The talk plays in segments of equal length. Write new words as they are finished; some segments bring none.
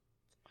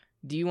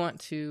Do you want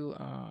to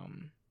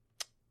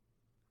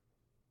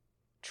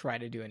try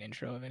to do an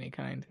intro of any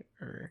kind,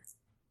 or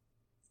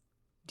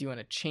do you want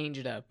to change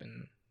it up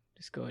and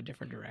just go a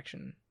different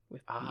direction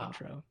with the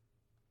intro?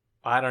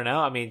 I don't know.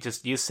 I mean,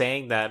 just you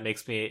saying that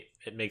makes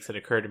it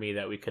occur to me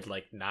that we could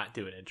like not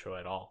do an intro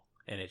at all,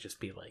 and it just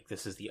be like,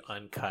 this is the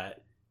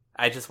uncut.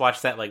 I just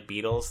watched that like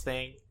Beatles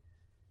thing,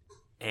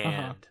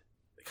 and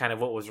kind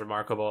of what was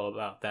remarkable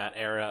about that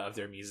era of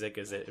their music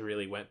is it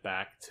really went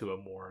back to a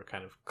more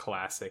kind of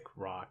classic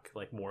rock,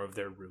 like more of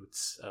their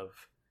roots of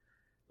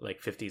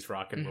like 50s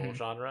rock and roll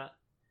genre.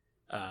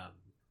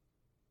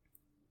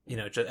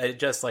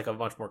 Just like a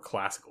much more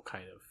classical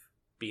kind of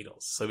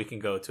Beatles. So we can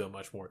go to a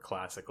much more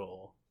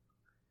classical,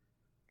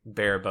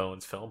 bare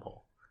bones film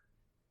hole.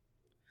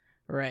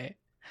 Right.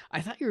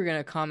 I thought you were going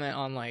to comment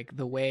on like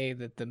the way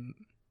that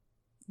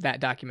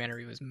that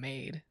documentary was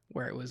made,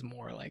 where it was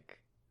more like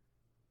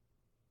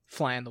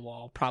fly on the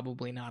wall,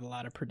 probably not a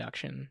lot of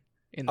production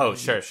in the movie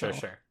sure.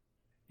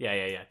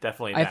 Yeah,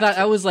 definitely. I thought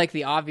that was like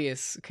the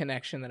obvious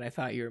connection that I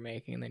thought you were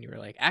making, and then you were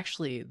like,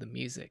 actually the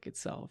music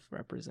itself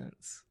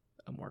represents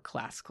a more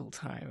classical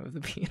time of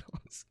the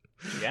Beatles.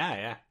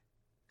 Yeah.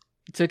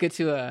 It took it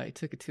to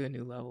a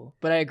new level.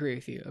 But I agree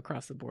with you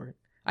across the board.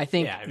 I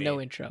think no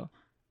intro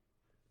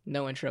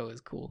is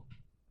cool.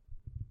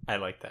 I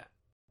like that.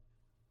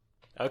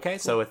 Okay, cool.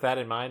 So with that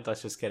in mind,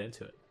 let's just get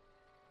into it.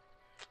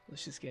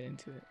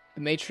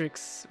 The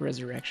Matrix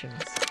Resurrections.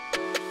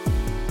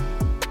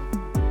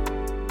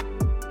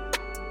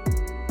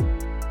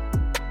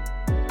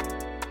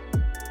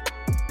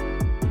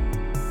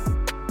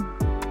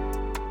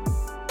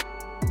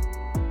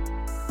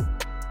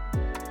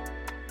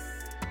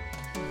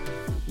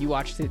 You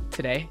watched it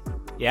today?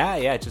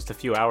 Yeah, just a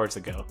few hours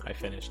ago I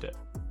finished it.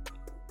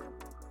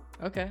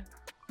 Okay.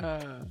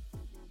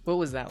 What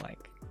was that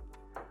like?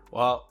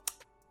 Well,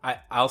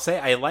 I'll say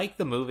I like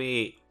the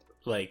movie,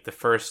 like the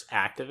first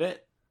act of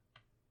it.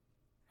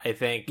 I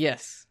think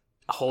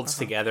holds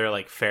together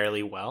like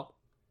fairly well.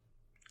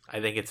 I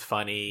think it's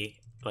funny,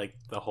 like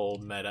the whole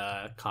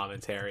meta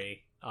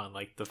commentary on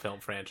like the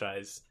film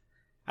franchise.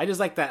 I just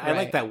like that. Right. I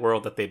like that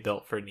world that they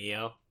built for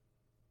Neo,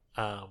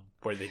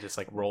 where they just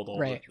like rolled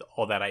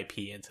all that IP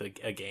into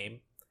a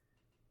game.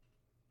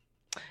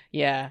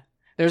 Yeah,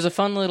 there's a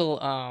fun little.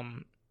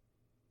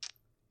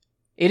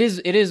 It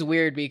is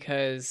weird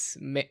because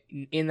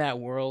in that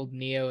world,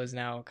 Neo is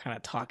now kind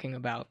of talking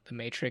about the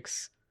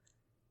Matrix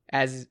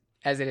as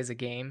it is a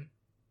game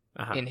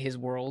in his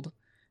world,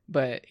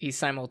 but he's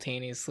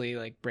simultaneously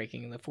like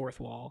breaking the fourth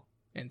wall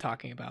and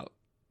talking about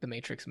the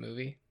Matrix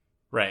movie.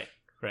 Right.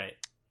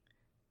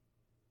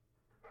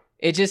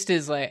 It just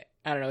is like,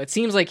 I don't know. It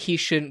seems like he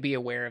shouldn't be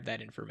aware of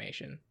that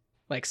information.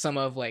 Like some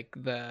of like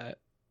the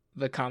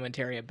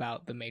commentary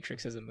about the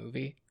Matrix as a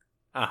movie.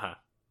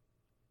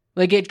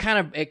 Like it kind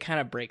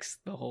of breaks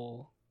the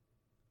whole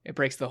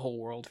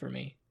world for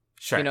me.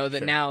 Sure. You know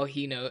that now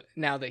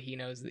that he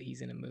knows that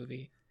he's in a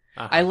movie.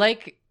 I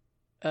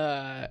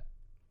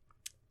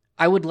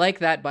would like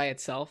that by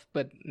itself,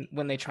 but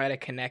when they try to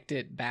connect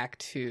it back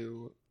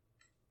to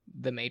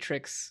the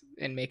Matrix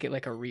and make it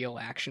like a real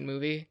action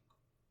movie,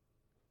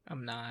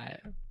 I'm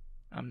not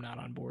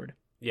on board.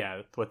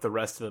 Yeah, with the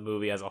rest of the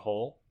movie as a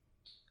whole.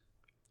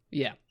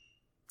 Yeah.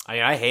 I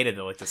mean, I hated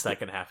the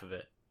second half of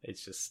it.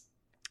 It's just.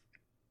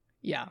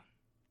 Yeah.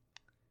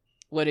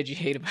 What did you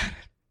hate about it?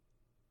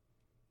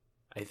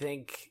 I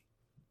think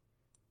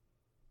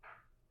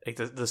like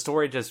the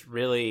story just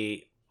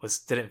really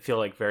didn't feel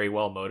like very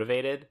well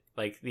motivated.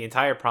 Like the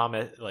entire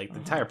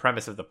entire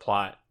premise of the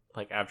plot,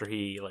 like after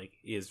he like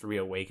is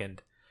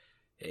reawakened.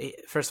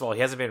 First of all,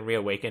 he hasn't been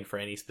reawakened for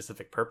any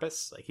specific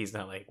purpose. Like he's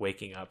not like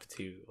waking up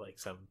to like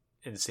some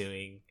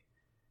ensuing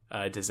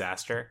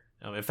disaster.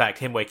 In fact,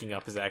 him waking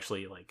up is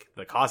actually like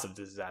the cause of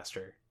the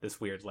disaster.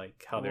 This weird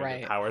like how they're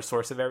the power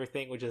source of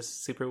everything, which is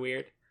super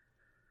weird.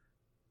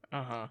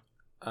 And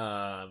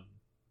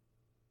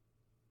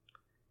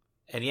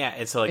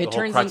so like the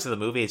whole crux of the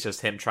movie is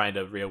just him trying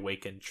to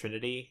reawaken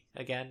Trinity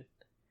again.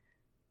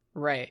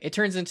 Right. It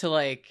turns into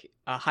like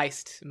a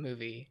heist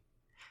movie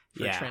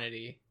for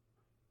Trinity.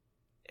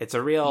 It's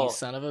a real... You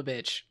son of a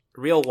bitch.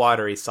 Real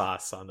watery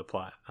sauce on the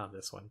plot on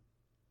this one.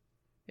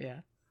 Yeah.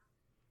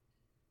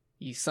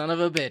 You son of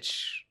a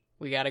bitch.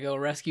 We gotta go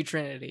rescue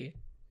Trinity.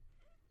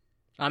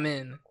 I'm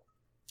in.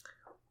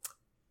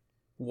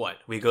 What?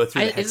 We go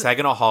through the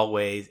hexagonal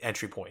hallways,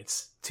 entry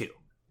points, too.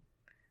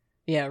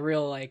 Yeah,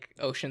 real like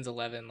Ocean's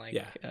 11. Like,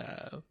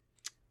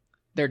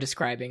 they're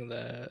describing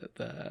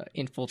the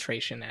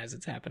infiltration as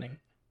it's happening.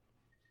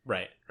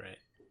 Right.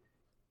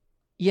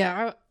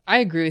 Yeah, I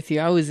agree with you.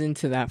 I was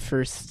into that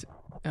first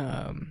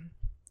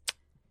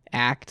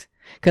act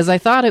because I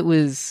thought it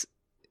was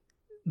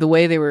the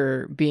way they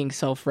were being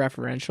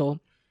self-referential.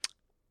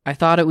 I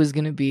thought it was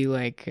going to be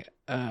like,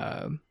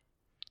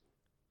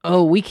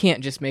 we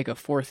can't just make a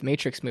fourth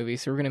Matrix movie,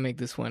 so we're going to make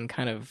this one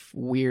kind of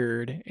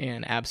weird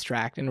and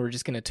abstract, and we're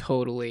just going to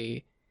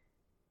totally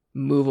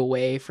move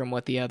away from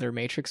what the other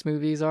Matrix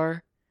movies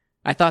are.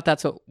 I thought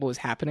that's what was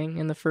happening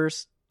in the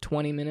first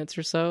 20 minutes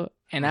or so,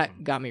 and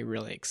that got me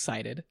really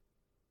excited.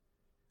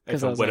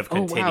 If it would have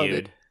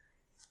continued.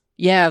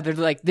 Yeah, they're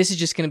like, this is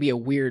just going to be a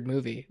weird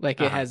movie. Like,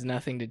 it has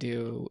nothing to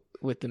do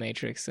with The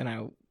Matrix, and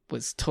I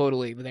was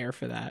totally there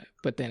for that.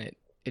 But then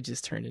it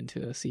just turned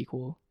into a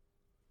sequel.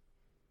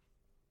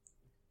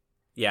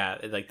 Yeah,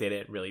 like, they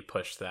didn't really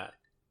push that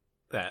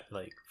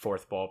like,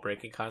 fourth wall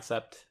breaking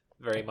concept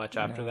very much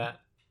after that.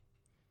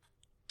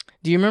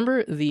 Do you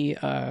remember the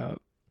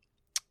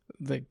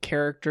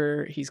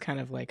character? He's kind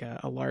of like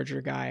a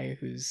larger guy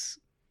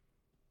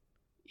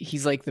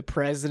he's like the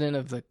president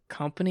of the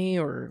company,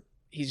 or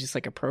he's just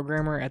like a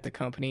programmer at the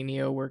company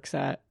Neo works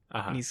at.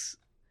 And he's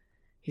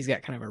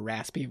got kind of a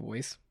raspy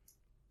voice.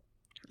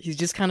 He's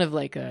just kind of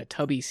like a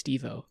tubby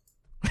Steve-O,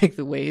 like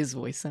the way his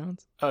voice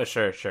sounds. Oh,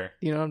 sure.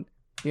 You know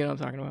what I'm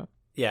talking about?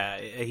 Yeah,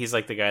 he's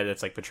like the guy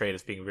that's like portrayed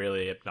as being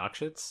really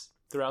obnoxious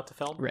throughout the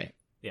film. Right.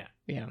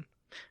 Yeah.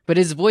 But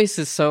his voice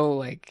is so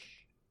like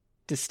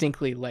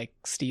distinctly like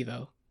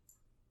Steve-O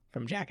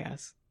from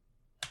Jackass.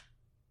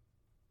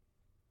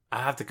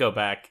 I have to go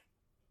back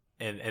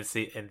and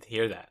see and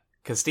hear that,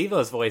 because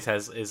Steve-O's voice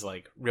is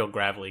like real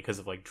gravelly because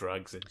of like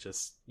drugs and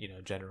just, you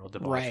know, general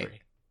debauchery.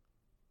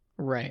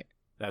 Right.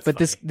 That's but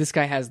funny. this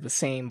guy has the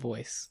same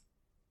voice,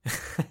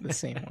 the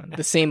same one,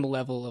 the same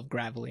level of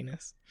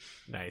graveliness.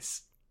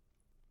 Nice.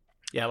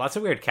 Yeah, lots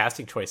of weird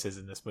casting choices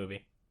in this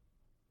movie.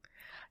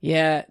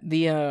 Yeah,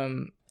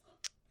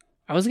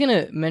 I was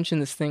gonna mention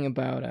this thing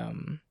about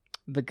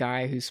the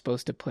guy who's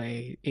supposed to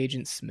play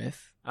Agent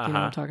Smith. Do you know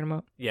what I'm talking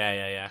about?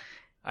 Yeah.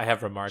 I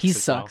have remarks. He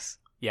sucks.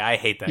 Well. Yeah, I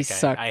hate that guy.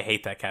 Sucked. I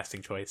hate that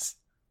casting choice.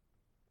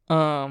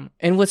 And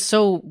what's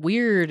so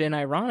weird and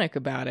ironic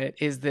about it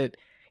is that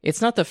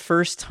it's not the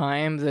first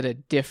time that a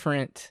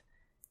different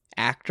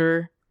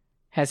actor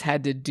has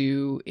had to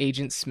do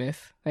Agent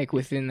Smith, like,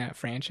 within that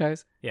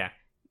franchise. Yeah.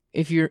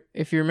 If you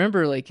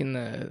remember, like, in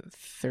the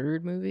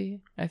third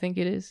movie, I think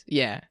it is.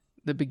 Yeah,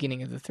 the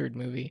beginning of the third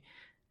movie.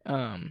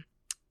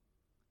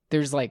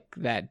 There's like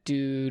that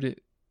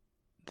dude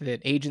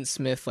that Agent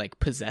Smith like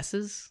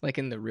possesses, like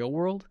in the real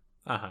world.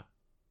 You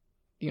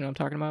know what I'm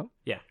talking about?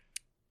 Yeah.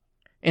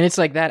 And it's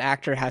like that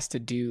actor has to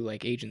do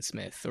like Agent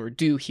Smith, or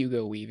do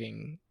Hugo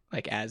Weaving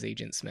like as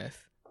Agent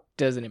Smith,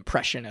 does an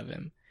impression of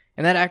him.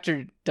 And that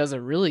actor does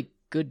a really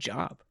good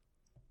job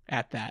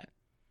at that.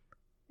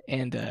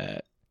 And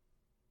the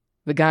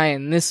guy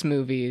in this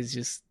movie is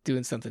just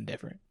doing something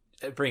different.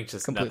 It brings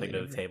just nothing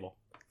to the table.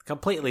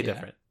 Completely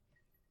different.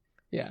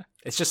 Yeah.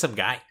 It's just some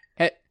guy.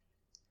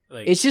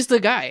 Like, it's just a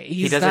guy.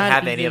 He doesn't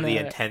have any of the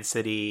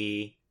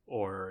intensity,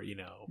 or, you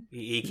know,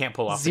 he can't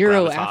pull off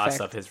zero the gravitas affect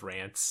of his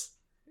rants.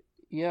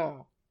 Yeah.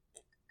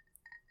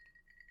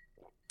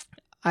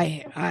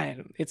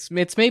 It's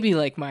maybe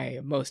like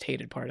my most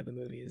hated part of the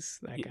movie is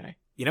that guy.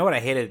 You know what I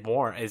hated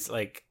more is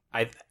like,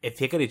 if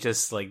he could have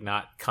just like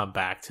not come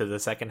back to the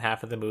second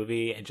half of the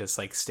movie and just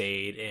like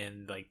stayed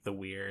in like the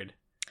weird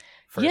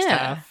first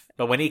half.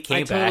 But when he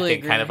came back,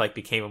 it kind of like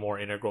became a more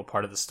integral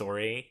part of the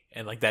story,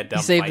 and like that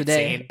dumb fight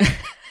scene.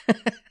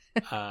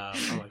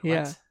 I'm like,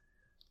 yeah. what?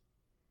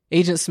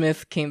 Agent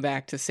Smith came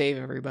back to save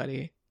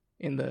everybody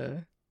in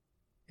the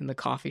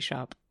coffee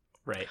shop.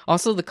 Right.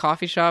 Also, the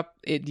coffee shop.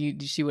 Do you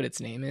see what its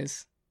name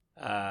is?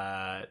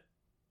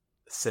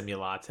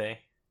 Simulate.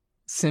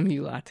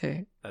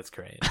 Simulate. That's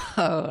great.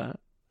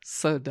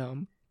 So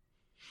dumb.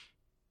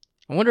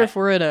 I wonder if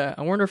we're in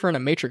a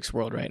Matrix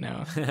world right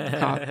now.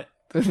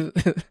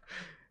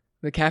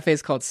 The cafe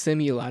is called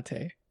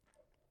Simulate.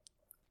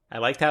 I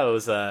liked how it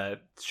was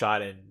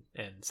shot in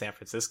San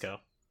Francisco.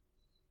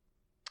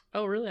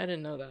 Oh, really? I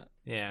didn't know that.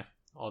 Yeah,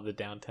 all the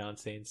downtown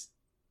scenes.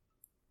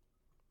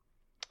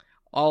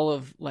 All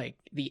of like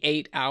the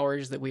 8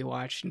 hours that we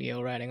watched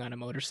Neo riding on a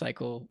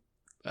motorcycle,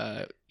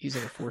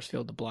 using a force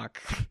field to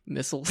block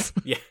missiles.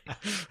 Yeah.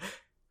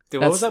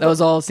 Dude, that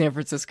was all San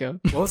Francisco.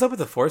 What was up with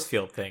the force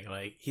field thing?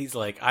 Like, he's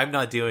like, I'm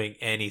not doing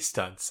any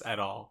stunts at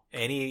all.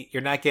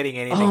 You're not getting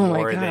anything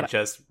more than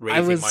just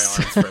raising my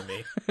arms from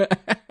me.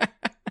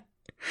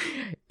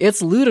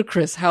 It's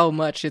ludicrous how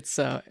much it's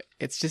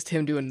just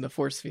him doing the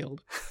force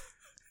field.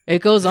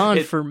 It goes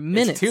on for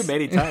minutes. It's too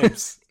many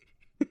times.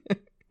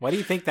 Why do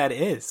you think that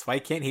is? Why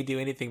can't he do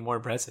anything more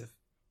impressive?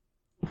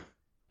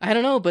 I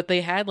don't know, but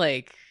they had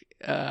like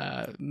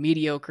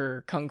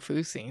mediocre kung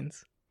fu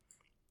scenes.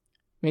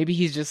 Maybe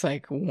he's just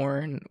like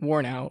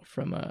worn out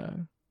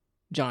from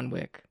John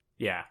Wick.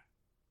 Yeah.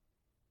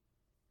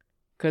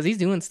 Because he's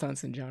doing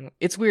stunts in John Wick.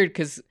 It's weird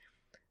because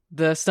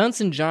the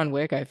stunts in John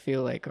Wick, I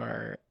feel like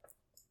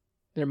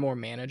they're more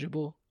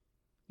manageable.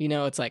 You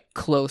know, it's like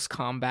close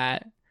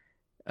combat,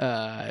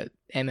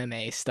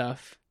 MMA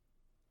stuff.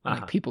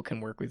 Like people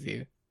can work with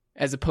you,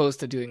 as opposed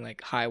to doing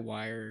like high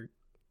wire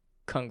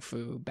kung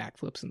fu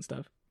backflips and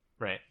stuff.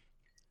 Right.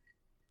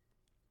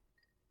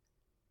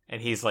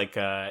 And he's like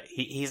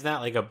he's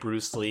not like a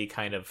Bruce Lee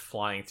kind of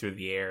flying through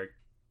the air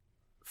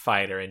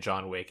fighter in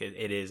John Wick.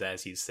 It is,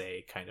 as you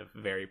say, kind of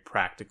very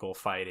practical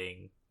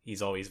fighting.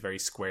 He's always very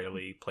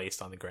squarely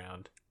placed on the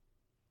ground.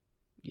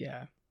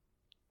 Yeah.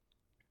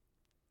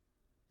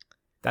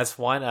 That's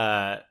one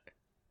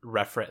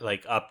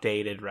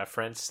updated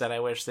reference that I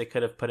wish they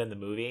could have put in the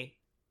movie.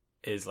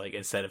 is like,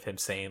 instead of him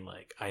saying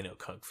like I know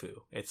kung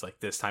fu, it's like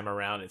this time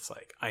around it's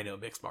like I know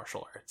mixed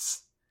martial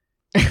arts.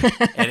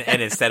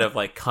 and instead of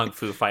like kung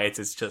fu fights,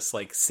 it's just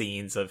like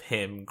scenes of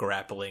him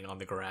grappling on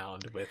the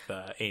ground with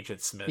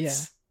Agent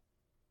Smiths.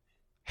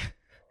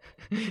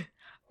 Yeah.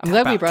 I'm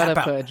glad we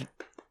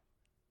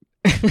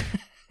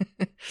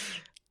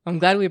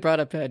brought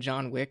up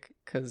John Wick,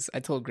 because I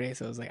told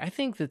Grace, I was like, I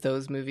think that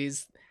those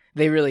movies,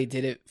 they really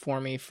did it for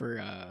me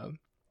for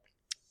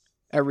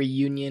a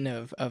reunion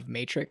of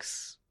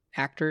Matrix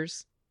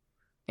actors,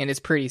 and it's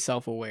pretty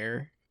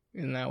self-aware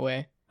in that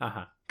way.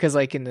 Because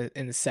like in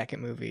the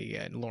second movie,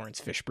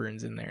 Lawrence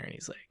Fishburne's in there, and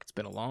he's like, it's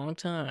been a long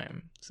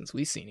time since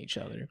we've seen each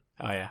other.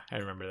 Oh yeah, I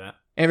remember that.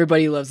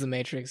 Everybody who loves the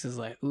Matrix is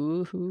like,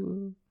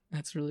 ooh,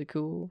 that's really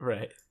cool.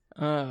 Right.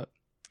 And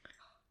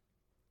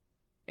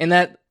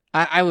that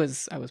I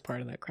was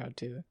part of that crowd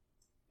too.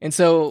 And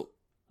so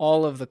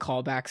all of the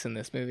callbacks in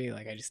this movie,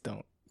 like, I just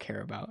don't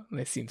care about.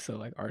 They seem so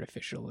like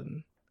artificial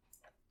and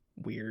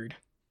weird.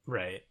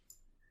 Right.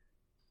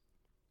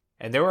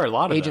 And there were a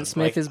lot of Agent them.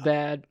 Smith like, is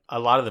bad. A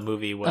lot of the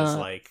movie was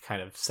like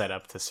kind of set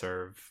up to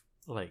serve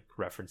like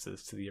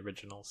references to the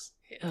originals.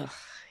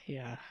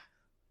 Yeah.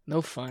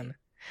 No fun.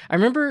 I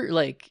remember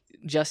like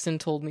Justin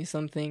told me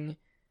something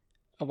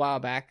a while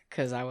back,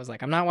 because I was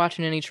like, I'm not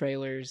watching any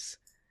trailers.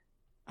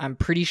 I'm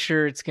pretty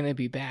sure it's going to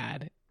be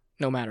bad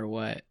no matter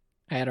what.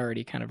 I had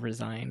already kind of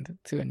resigned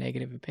to a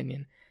negative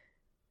opinion.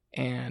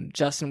 And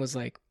Justin was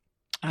like,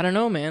 I don't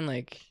know, man.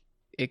 Like,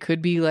 it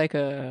could be like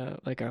a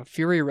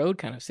Fury Road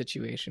kind of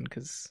situation,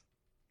 because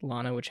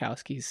Lana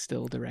Wachowski's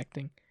still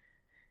directing.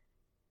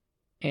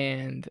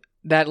 And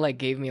that like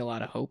gave me a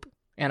lot of hope.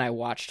 And I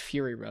watched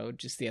Fury Road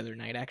just the other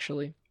night,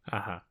 actually.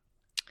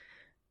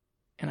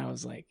 And I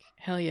was like,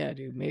 hell yeah,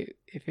 dude. Maybe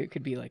if it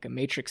could be like a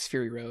Matrix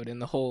Fury Road, and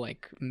the whole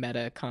like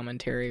meta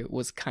commentary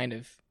was kind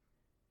of,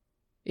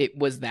 it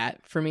was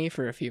that for me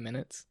for a few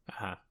minutes.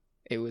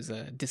 It was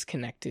a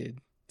disconnected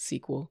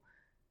sequel.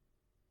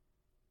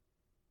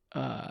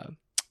 But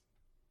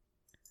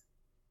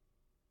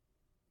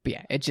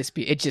yeah, it just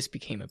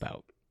became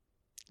about,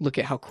 look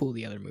at how cool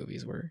the other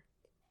movies were.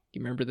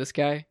 You remember this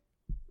guy?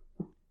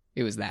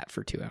 It was that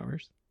for 2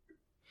 hours.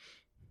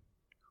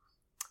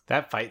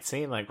 That fight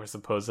scene, like, where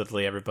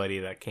supposedly everybody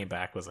that came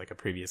back was like a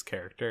previous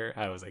character,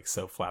 I was like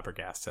so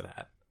flabbergasted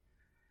at.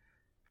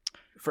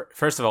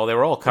 First of all, they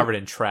were all covered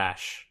in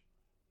trash.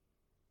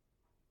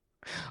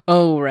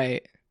 Oh,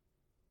 right.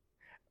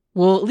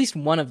 Well, at least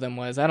one of them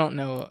was. I don't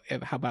know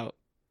how about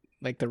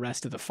like the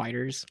rest of the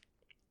fighters.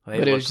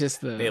 It was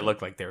just they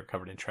looked like they were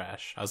covered in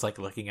trash. I was like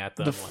looking at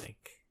them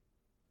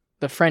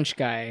the French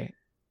guy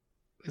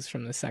was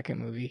from the second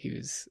movie.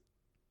 He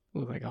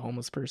looked like a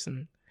homeless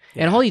person.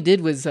 Yeah. And all he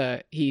did was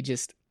he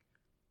just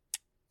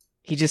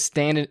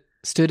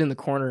stood in the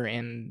corner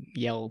and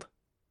yelled,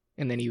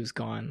 and then he was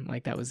gone.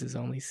 Like, that was his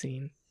only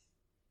scene.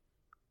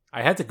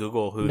 I had to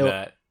Google who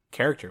that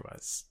character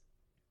was.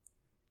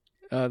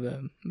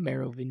 The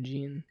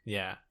Merovingian.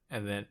 Yeah,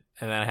 and then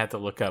I had to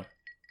look up,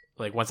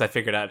 like, once I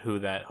figured out who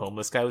that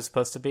homeless guy was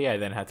supposed to be, I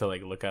then had to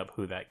like look up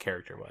who that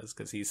character was,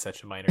 because he's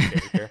such a minor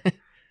character.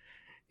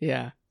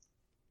 Yeah.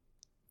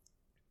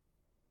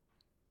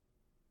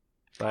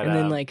 But, and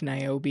then like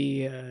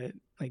Niobe,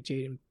 like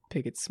Jaden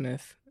Pickett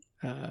Smith,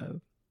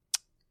 they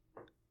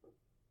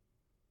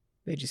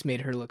just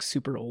made her look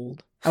super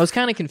old. I was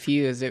kind of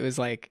confused. It was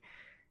like,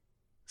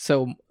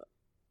 so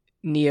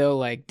Neo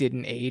like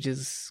didn't age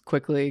as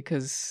quickly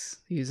because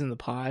he was in the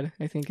pod,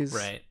 I think is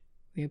right.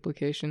 The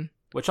implication.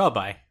 Which I'll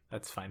buy.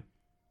 That's fine.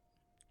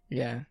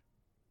 Yeah.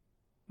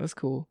 That's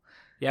cool.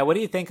 Yeah, what do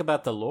you think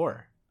about the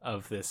lore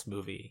of this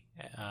movie?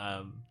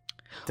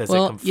 Does it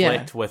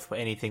conflict with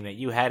anything that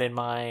you had in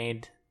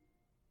mind?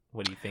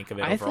 What do you think of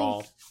it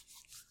overall?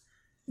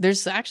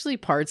 There's actually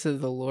parts of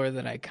the lore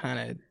that I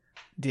kind of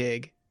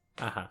dig.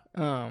 I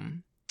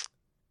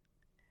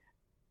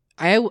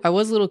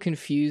was a little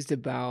confused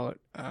about,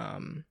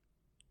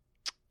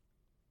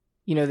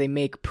 they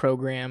make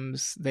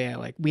programs.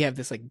 We have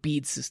this like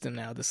bead system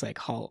now, this like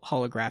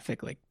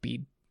holographic like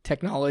bead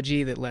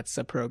technology that lets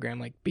a program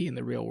like be in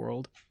the real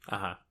world.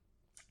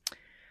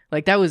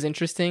 Like, that was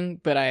interesting,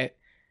 but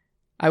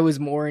I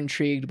was more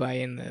intrigued by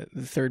in the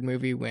third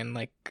movie when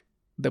like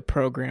the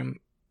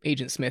program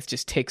Agent Smith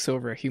just takes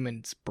over a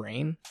human's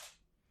brain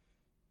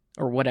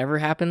or whatever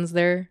happens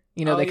there.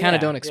 They kind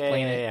of don't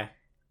explain it. Yeah.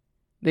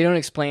 They don't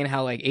explain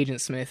how like Agent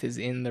Smith is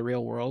in the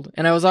real world.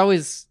 And I was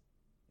always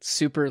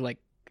super like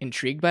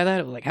intrigued by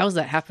that. Like, how is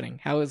that happening?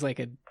 How is like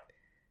a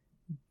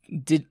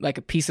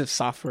piece of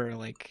software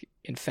like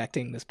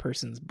infecting this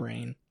person's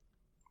brain?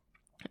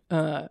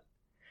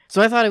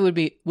 So I thought it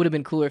would have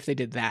been cooler if they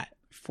did that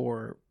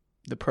for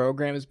the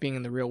program as being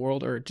in the real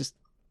world, or just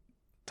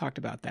talked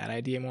about that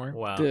idea more.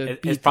 Wow.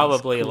 It's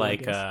probably cool,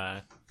 like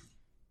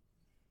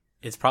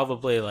it's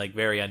probably like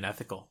very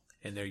unethical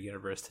in their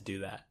universe to do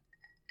that.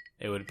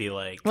 It would be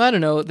like, well, I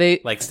don't know,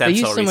 like stem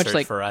cell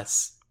research for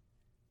us.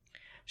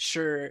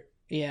 Sure,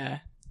 yeah.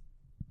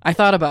 I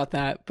thought about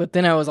that, but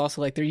then I was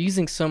also like, they're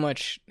using so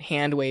much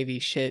hand wavy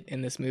shit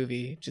in this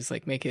movie, just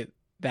like make it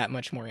that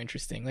much more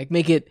interesting. Like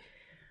make it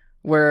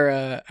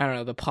where I don't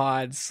know, the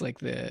pods, like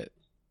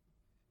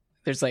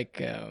there's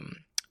like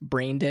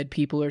brain dead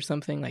people or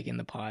something like in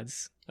the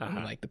pods.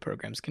 And like the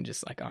programs can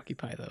just like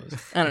occupy those.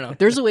 I don't know.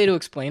 There's a way to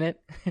explain it.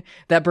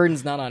 That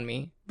burden's not on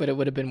me, but it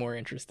would have been more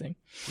interesting.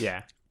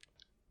 Yeah.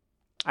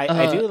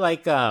 I do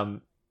like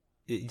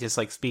just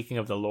like speaking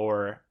of the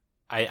lore,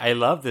 I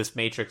love this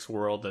Matrix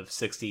world of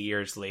 60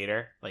 years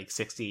later, like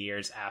 60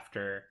 years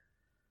after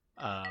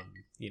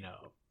you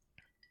know,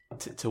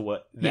 to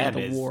what them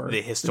is war.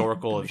 The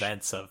historical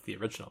events of the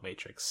original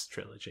Matrix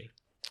trilogy.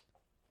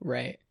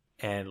 Right.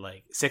 And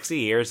like 60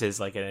 years is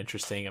like an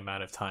interesting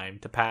amount of time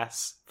to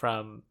pass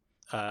from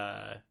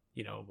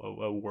you know,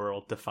 a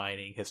world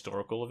defining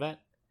historical event.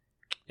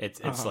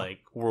 It's like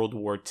World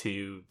War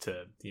II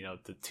to, you know,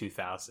 the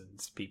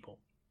 2000s people.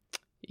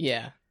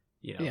 Yeah.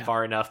 You know,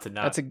 far enough to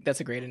not. That's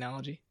a great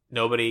analogy.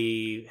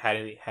 Nobody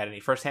had any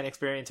firsthand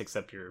experience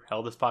except your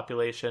eldest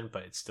population,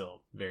 but it's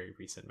still very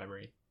recent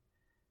memory.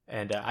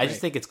 And I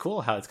just think it's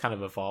cool how it's kind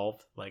of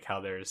evolved, like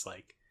how there's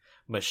like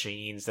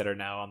machines that are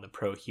now on the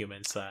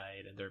pro-human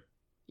side, and they're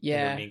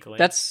intermingling.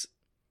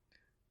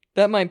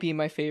 That might be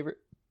my favorite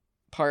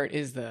part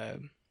is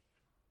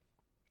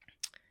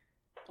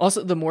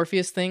also the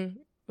Morpheus thing,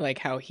 like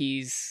how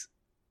he's,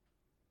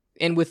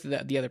 and with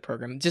the other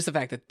program, just the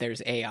fact that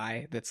there's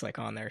AI that's like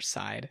on their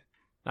side,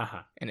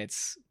 and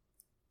it's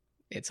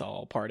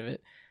all part of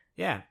it.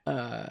 Yeah.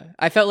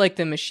 I felt like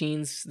the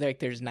machines, like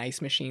there's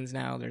nice machines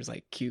now. There's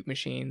like cute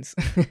machines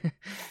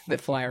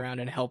that fly around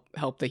and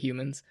help the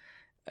humans.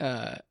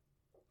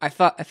 I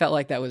felt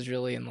like that was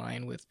really in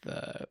line with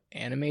the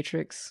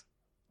Animatrix,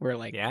 where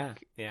like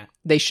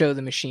they show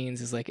the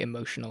machines as like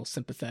emotional,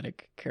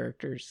 sympathetic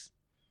characters.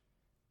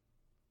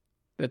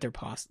 That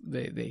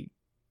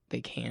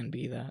they can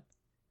be that.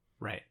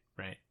 Right.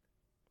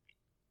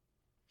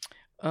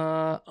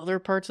 Other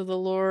parts of the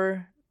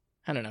lore,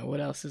 I don't know. What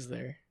else is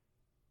there?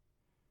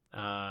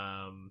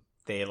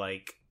 They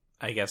like,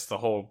 I guess the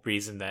whole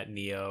reason that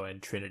Neo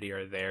and Trinity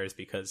are there is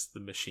because the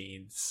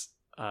machines,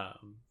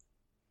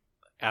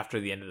 after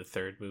the end of the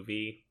third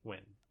movie, when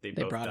they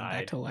both brought died, him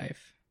back to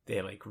life.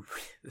 They like,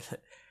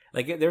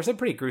 like there's some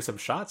pretty gruesome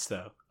shots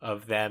though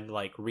of them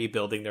like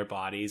rebuilding their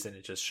bodies, and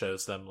it just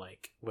shows them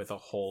like with a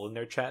hole in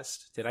their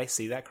chest. Did I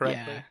see that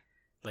correctly? Yeah.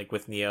 Like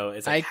with Neo,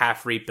 it's like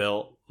half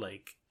rebuilt,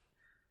 like.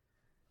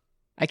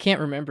 I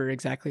can't remember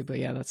exactly, but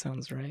yeah, that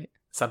sounds right.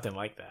 Something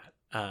like that.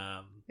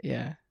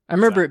 Yeah, I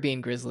remember it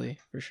being grisly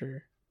for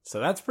sure. So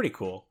that's pretty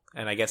cool,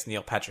 and I guess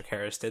Neil Patrick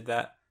Harris did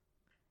that.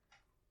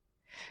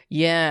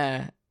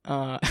 Yeah,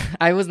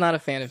 I was not a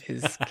fan of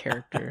his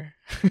character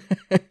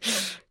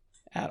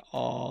at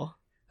all.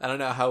 I don't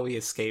know how we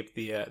escaped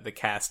the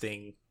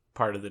casting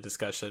part of the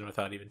discussion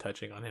without even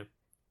touching on him.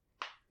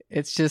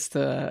 It's just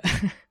as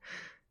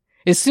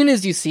soon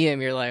as you see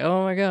him, you're like,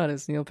 oh my god,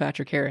 it's Neil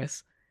Patrick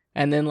Harris,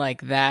 and then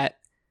like that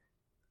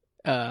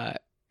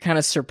kind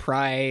of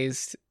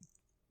surprised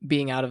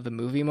being out of the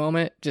movie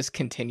moment just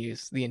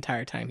continues the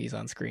entire time he's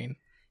on screen.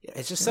 Yeah,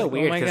 it's just so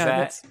weird because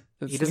that's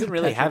he doesn't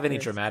really have any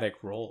dramatic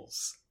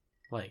roles.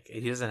 Like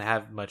he doesn't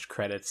have much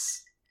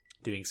credits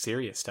doing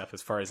serious stuff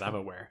as far as I'm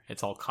aware.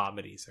 It's all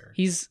comedies. Or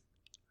he's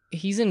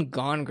in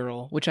Gone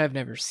Girl, which I've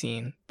never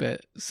seen,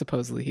 but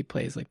supposedly he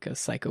plays like a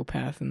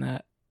psychopath in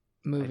that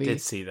movie. I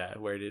did see that.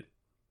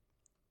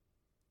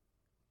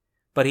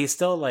 But he's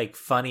still like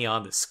funny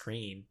on the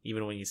screen.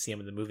 Even when you see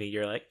him in the movie,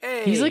 you're like,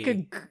 "Hey!" He's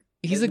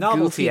a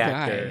goofy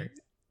actor.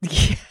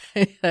 Yeah,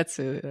 that's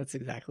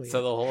exactly.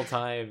 So the whole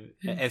time,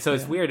 and so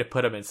it's weird to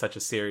put him in such a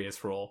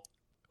serious role.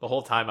 The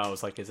whole time I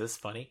was like, "Is this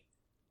funny?"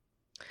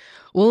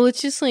 Well,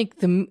 it's just like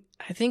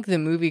I think the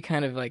movie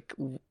kind of like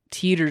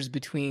teeters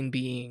between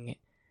being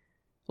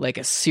like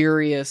a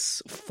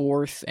serious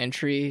fourth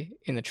entry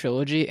in the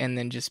trilogy and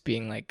then just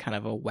being like kind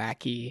of a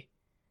wacky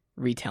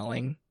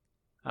retelling.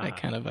 Like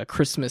kind of a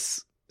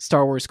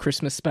Star Wars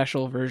Christmas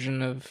special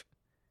version of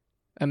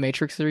a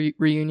Matrix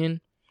reunion.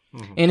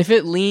 Mm-hmm. And if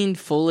it leaned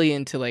fully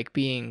into like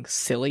being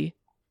silly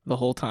the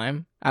whole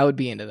time, I would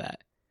be into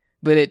that.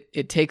 But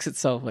it takes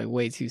itself like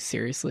way too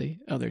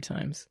seriously other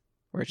times,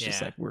 where it's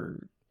just like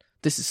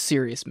this is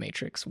serious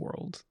Matrix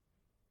world.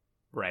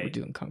 Right. We're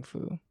doing kung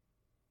fu.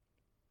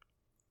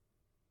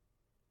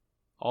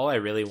 All I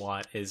really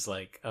want is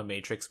like a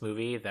Matrix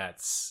movie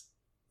that's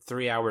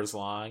 3 hours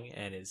long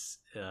and is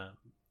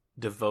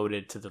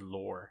devoted to the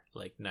lore,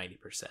 like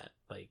 90%.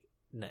 Like,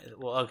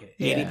 well, okay,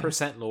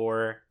 80%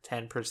 lore,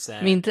 10%.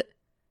 I mean,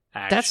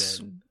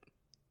 action.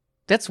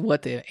 That's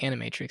what the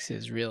Animatrix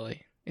is,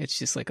 really. It's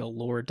just like a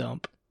lore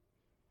dump.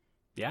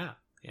 Yeah,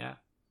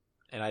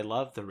 and I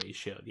love the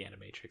ratio the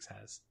Animatrix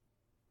has.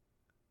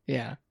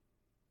 Yeah.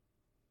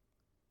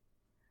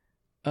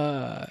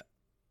 I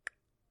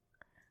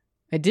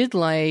did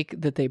like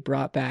that they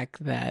brought back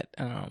that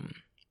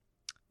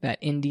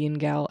Indian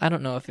gal. I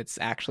don't know if it's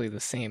actually the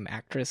same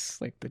actress,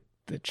 like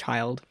the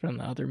child from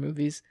the other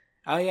movies.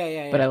 Oh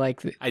yeah. But I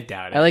like that. I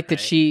doubt it. I like that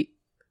she.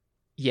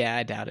 Yeah,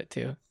 I doubt it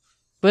too.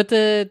 But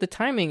the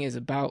timing is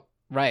about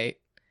right.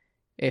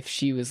 If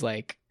she was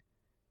like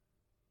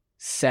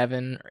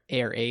 7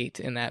 or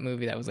 8 in that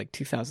movie. That was like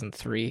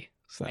 2003.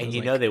 So and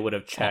you know they would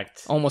have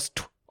checked almost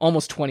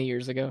 20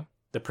 years ago.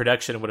 The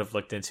production would have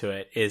looked into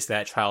it. Is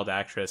that child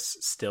actress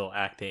still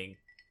acting?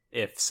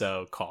 If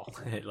so, call.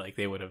 Like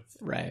they would have.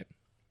 Right.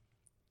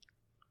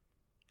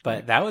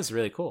 But that was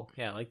really cool.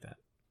 Yeah, I like that.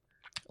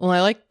 Well, I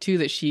like too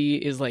that she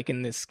is like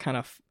in this kind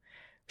of,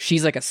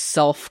 she's like a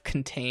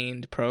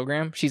self-contained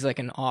program. She's like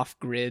an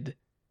off-grid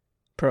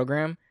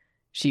program.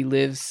 She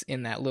lives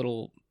in that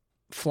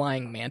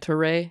flying manta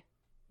ray.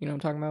 You know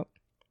what I'm talking about?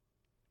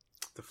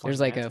 There's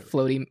like a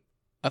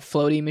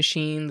floaty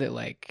machine that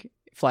like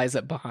flies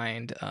up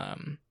behind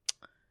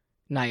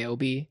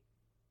Niobe,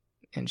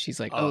 and she's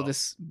like, "Oh,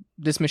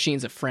 this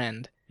machine's a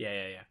friend."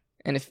 Yeah.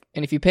 And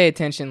if you pay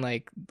attention,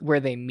 like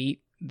where they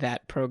meet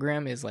that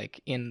program is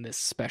like in this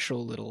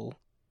special little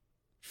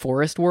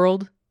forest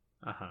world,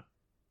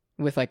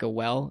 with like a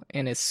well,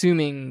 and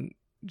assuming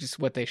just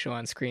what they show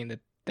on screen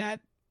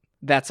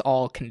that's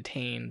all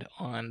contained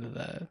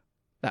on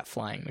that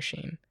flying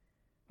machine,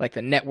 like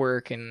the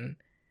network and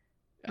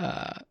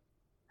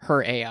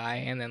her AI,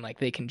 and then like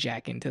they can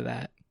jack into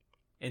that.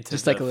 Into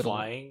just like a little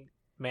flying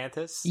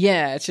mantis?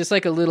 Yeah, it's just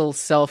like a little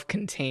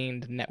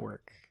self-contained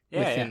network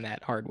within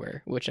that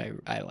hardware, which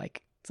I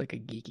like. It's like a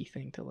geeky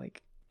thing to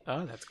like.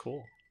 Oh, that's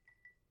cool.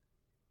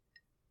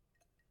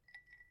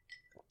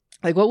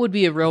 Like, what would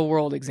be a real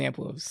world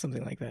example of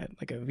something like that?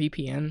 Like a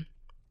VPN,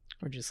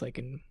 or just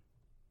like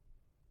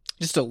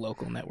just a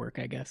local network,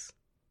 I guess.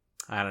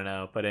 I don't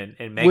know, but in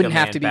Mega wouldn't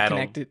Man have to be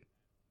connected.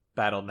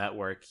 Battle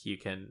Network, you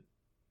can.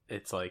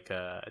 It's like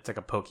a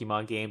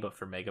Pokemon game, but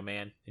for Mega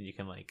Man, and you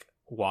can like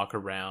walk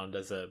around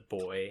as a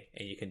boy,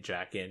 and you can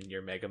jack in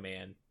your Mega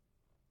Man,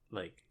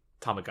 like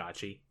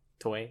Tamagotchi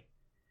toy,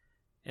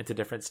 into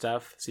different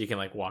stuff. So you can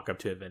like walk up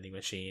to a vending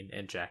machine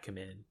and jack him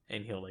in,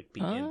 and he'll like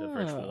be in the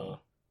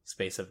virtual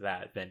space of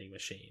that vending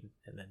machine,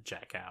 and then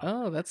jack out.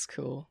 Oh, that's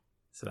cool.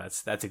 So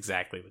that's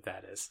exactly what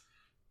that is.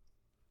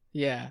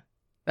 Yeah,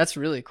 that's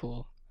really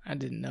cool. I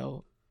didn't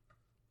know.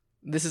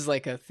 This is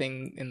like a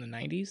thing in the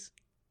 90s?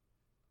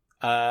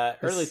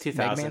 Early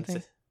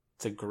 2000s.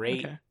 It's a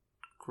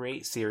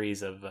great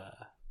series of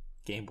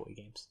Game Boy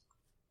games.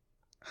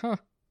 Huh.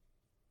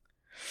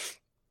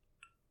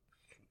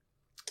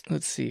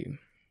 Let's see.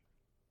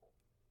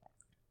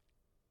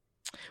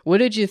 What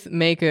did you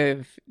make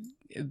of...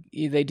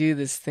 They do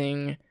this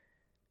thing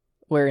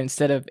where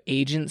instead of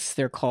agents,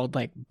 they're called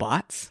like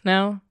bots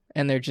now,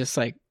 and they're just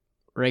like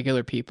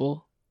regular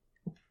people.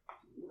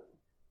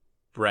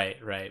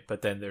 Right.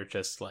 But then they're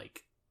just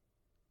like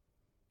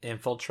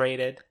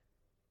infiltrated.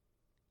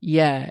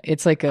 Yeah,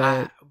 it's like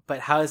a. But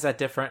how is that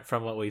different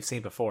from what we've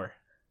seen before?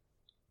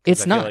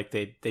 It's not. Feel like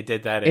they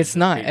did that. It's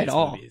not at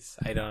all. Movies.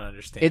 I don't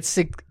understand.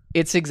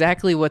 It's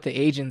exactly what the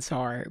agents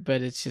are,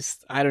 but it's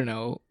just, I don't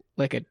know,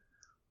 like a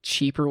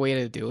cheaper way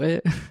to do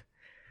it,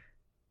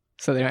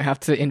 so they don't have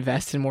to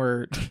invest in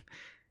more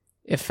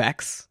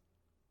effects,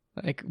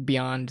 like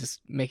beyond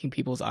just making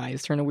people's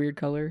eyes turn a weird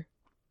color.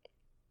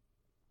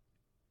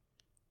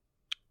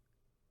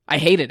 I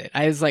hated it.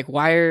 I was like,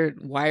 why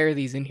are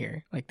these in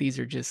here? Like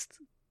they're just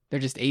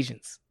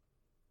agents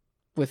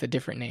with a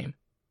different name.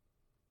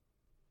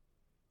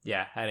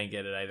 Yeah, I didn't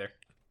get it either.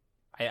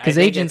 Because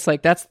agents,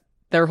 like, that's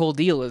their whole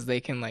deal, is they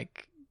can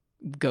like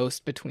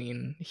ghost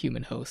between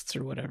human hosts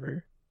or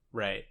whatever.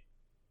 Right.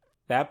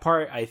 That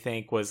part I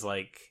think was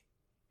like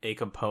a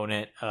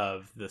component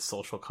of the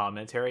social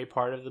commentary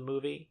part of the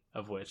movie,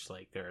 of which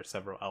like there are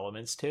several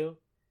elements to.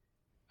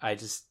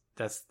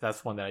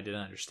 That's one that I didn't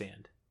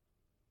understand.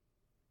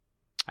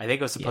 I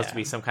think it was supposed to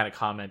be some kind of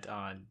comment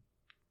on,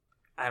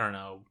 I don't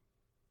know,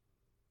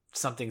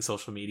 something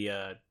social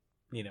media,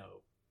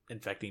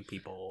 infecting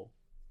people.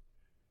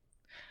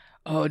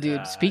 Oh,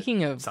 dude,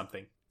 speaking of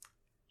something.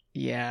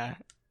 Yeah.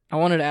 I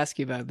wanted to ask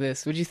you about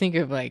this. What'd you think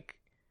of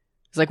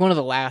it's like one of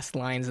the last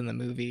lines in the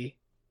movie.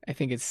 I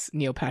think it's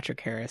Neil Patrick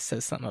Harris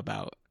says something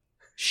about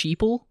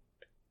sheeple.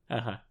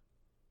 Uh-huh.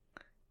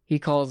 He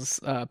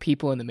calls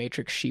people in the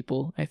Matrix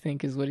sheeple, I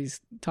think is what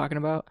he's talking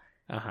about.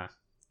 Uh-huh.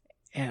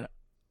 And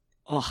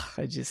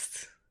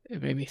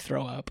it made me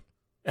throw up.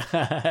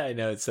 I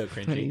know, it's so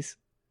cringy.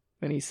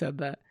 When he said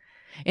that.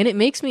 And it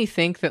makes me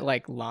think that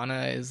like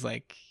Lana is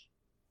like,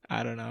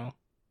 I don't know,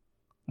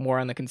 more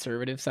on the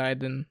conservative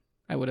side than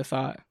I would have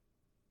thought.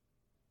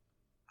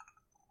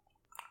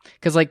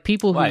 Because like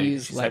people who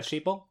use she said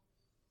sheeple?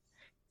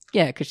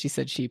 Yeah, because she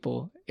said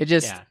sheeple. It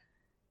just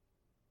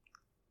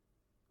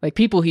like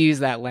people who use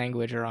that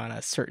language are on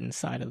a certain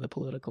side of the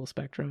political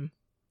spectrum.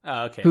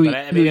 Oh, okay. Who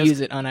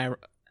use it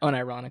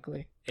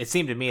unironically. It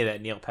seemed to me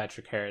that Neil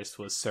Patrick Harris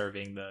was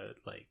serving the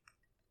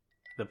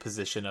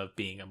position of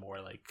being a more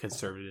like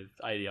conservative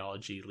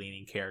ideology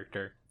leaning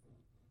character.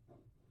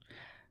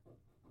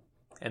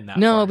 And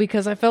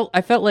because I felt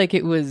like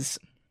it was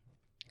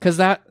because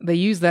that they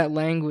used that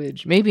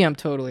language. Maybe I'm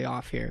totally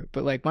off here,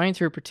 but like my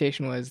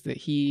interpretation was that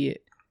he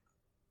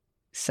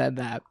said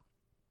that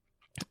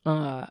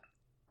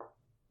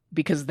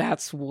because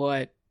that's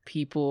what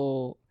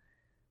people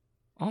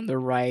on the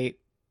right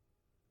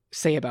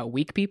say about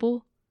weak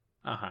people.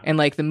 And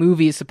like the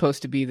movie is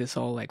supposed to be this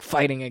whole like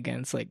fighting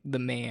against like the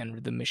man or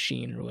the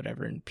machine or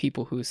whatever, and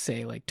people who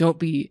say like don't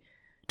be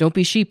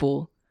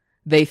sheeple,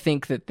 they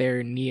think that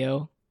they're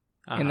Neo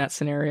in that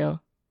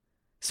scenario.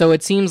 So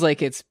it seems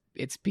like it's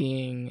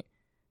being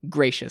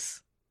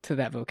gracious to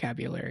that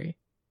vocabulary,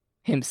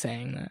 him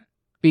saying that,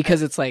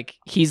 because it's like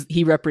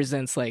he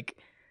represents like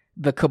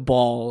the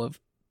cabal of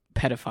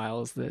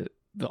pedophiles that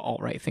the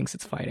alt-right thinks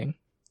it's fighting.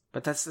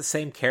 But that's the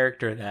same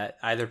character that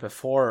either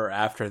before or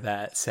after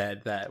that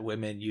said that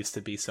women used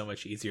to be so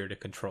much easier to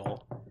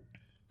control.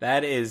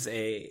 That is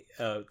a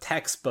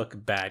textbook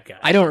bad guy.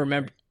 I don't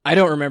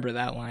remember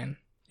that line.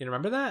 You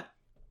remember that?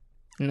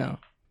 No.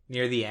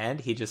 Near the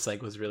end, he just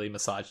like was really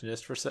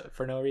misogynist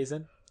for no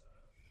reason.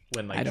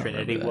 When like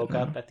Trinity woke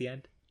up at the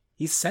end,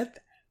 he said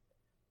that.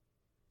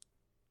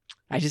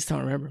 I just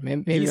don't remember.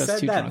 Maybe he I was said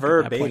too that drunk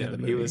verbatim. at that point of the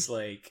movie. He was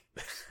like,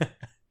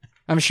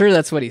 I'm sure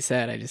that's what he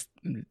said. I just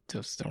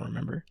don't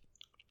remember.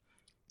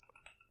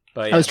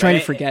 But yeah, I was trying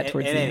to forget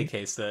towards the end. In any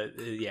case, a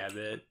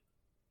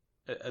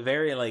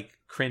very like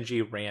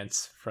cringy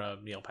rants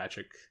from Neil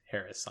Patrick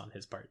Harris on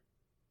his part.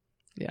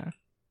 Yeah.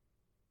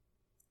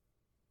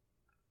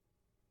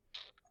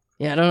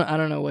 Yeah, I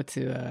don't know what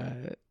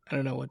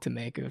to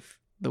make of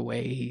the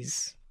way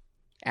he's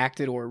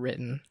acted or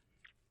written.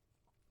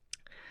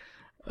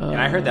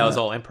 And I heard that was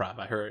all improv.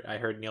 I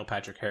heard Neil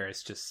Patrick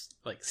Harris just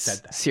like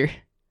said that.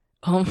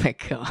 Oh my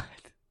god.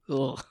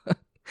 No,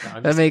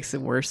 that makes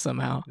it worse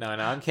somehow. No,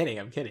 I'm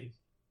kidding.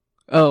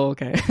 Oh,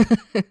 okay.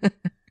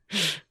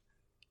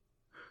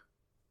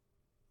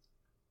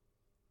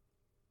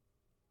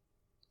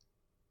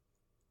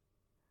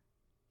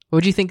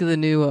 What'd you think of the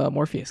new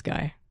Morpheus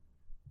guy?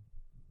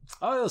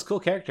 Oh, it was a cool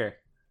character.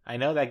 I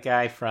know that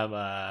guy from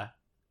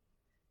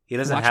he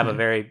doesn't Watchmen. have a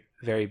very,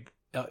 very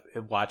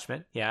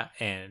Watchmen, yeah,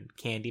 and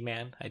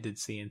Candyman I did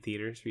see in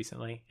theaters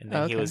recently. And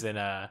then he was in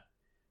an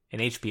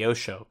HBO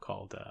show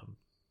called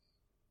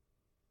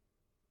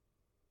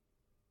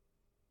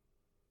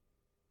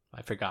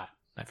I forgot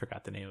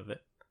the name of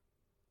it.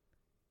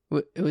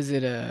 Was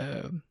it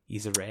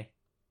Issa Rae?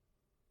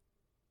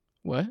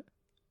 What?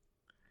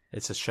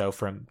 It's a show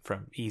from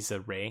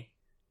Issa Rae.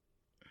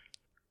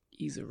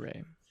 Issa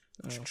Rae.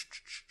 Oh.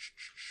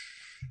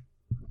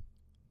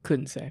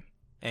 Couldn't say.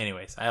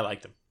 Anyways, I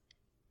liked him.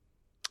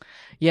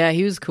 Yeah,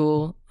 he was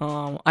cool.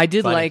 I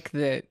did Funny. like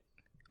that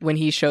when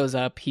he shows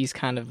up, he's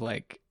kind of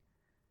like,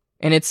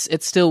 and it's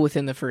still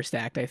within the first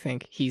act, I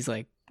think. He's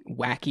like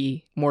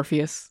wacky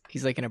Morpheus.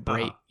 He's like in a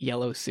bright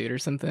yellow suit or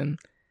something.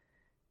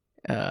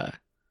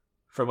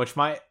 From which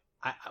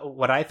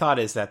what I thought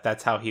is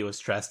that's how he was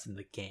dressed in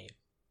the game.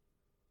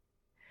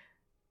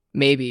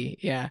 Maybe,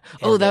 yeah.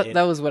 And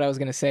that was what I was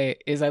gonna say.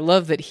 Is I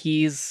love that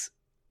he's,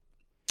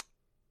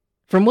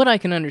 from what I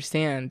can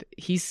understand,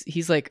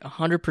 he's like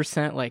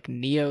 100% like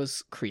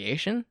Neo's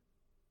creation.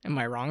 Am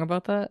I wrong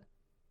about that?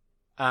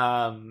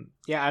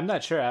 Yeah, I'm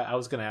not sure. I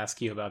was going to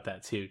ask you about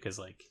that too, because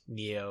like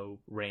Neo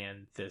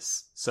ran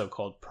this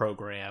so-called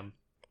program,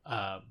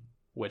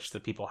 which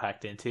the people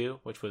hacked into,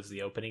 which was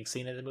the opening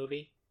scene of the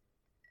movie.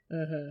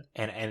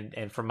 Mm-hmm.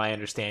 And from my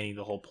understanding,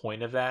 the whole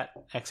point of that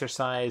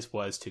exercise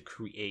was to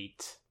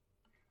create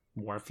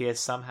Morpheus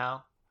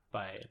somehow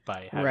by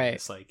having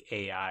this like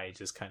AI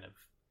just kind of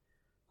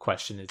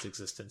question its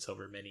existence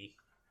over many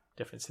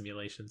different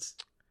simulations.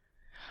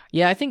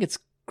 Yeah, I think it's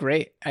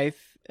great.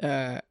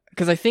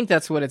 Because I think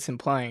that's what it's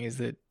implying, is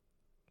that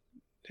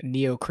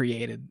Neo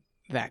created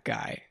that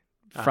guy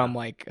from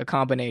like a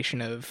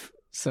combination of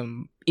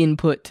some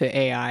input to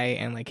AI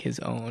and like his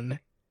own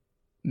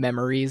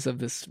memories of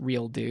this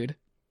real dude.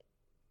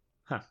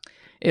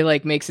 It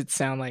like makes it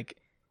sound like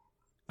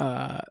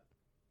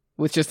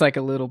with just like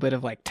a little bit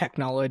of like tech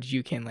knowledge,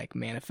 you can like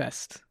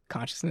manifest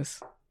consciousness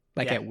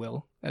like at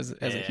will as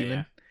a human.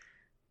 Yeah.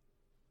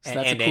 So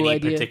that's and a cool any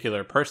idea.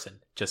 particular person,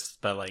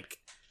 just by like,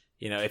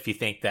 if you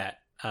think that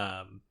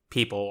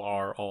people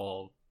are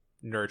all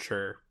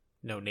nature,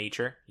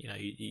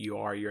 you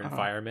are your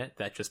environment,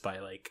 that just by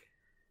like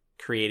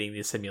creating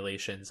these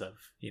simulations of,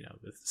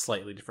 with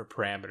slightly different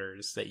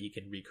parameters that you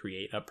can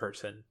recreate a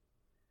person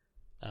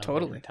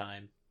totally over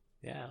time.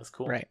 Yeah, that's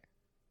cool. Right.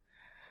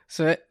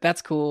 So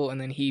that's cool.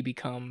 And then he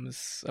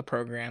becomes a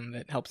program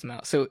that helps him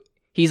out. So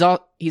he's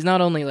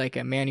not only like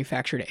a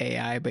manufactured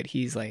AI, but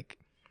he's like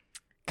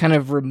kind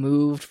of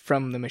removed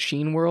from the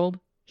machine world.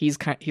 He's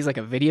like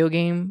a video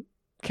game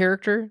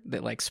character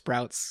that like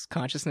sprouts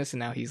consciousness, and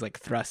now he's like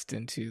thrust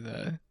into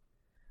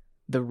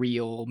the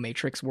real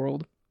Matrix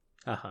world.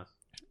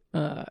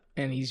 And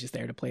he's just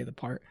there to play the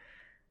part.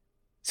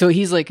 So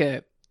he's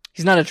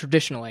not a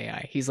traditional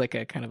AI. He's like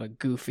a kind of a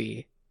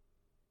goofy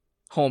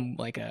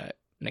like an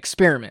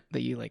experiment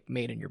that you like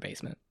made in your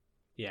basement.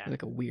 Yeah.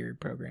 Like a weird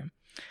program.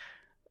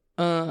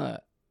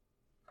 That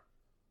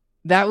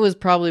was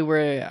probably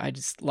where I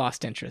just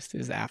lost interest,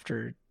 is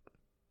after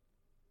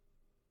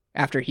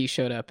he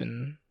showed up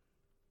and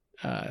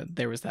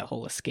there was that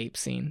whole escape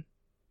scene.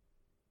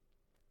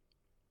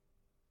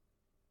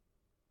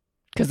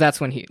 Because that's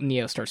when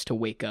Neo starts to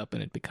wake up,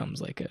 and it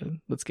becomes like a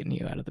let's get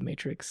Neo out of the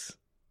Matrix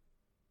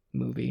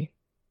movie.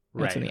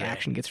 That's when the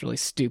action gets really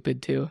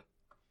stupid too.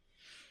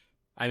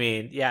 I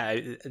mean, yeah,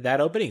 that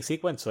opening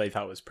sequence I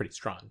thought was pretty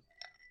strong.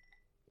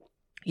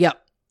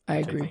 Yep, I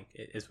agree. I think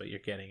is what you're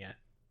getting at.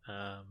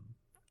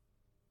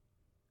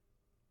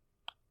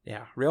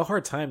 Yeah, real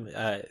hard time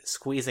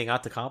squeezing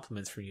out the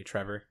compliments from you,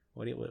 Trevor.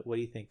 What do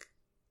you think?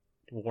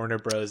 Warner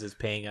Bros. Is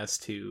paying us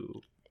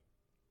to.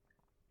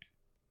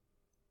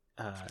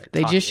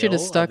 They just should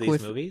have stuck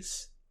with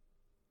movies.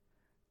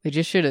 They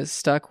just should have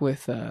stuck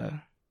with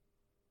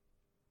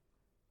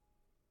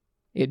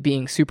it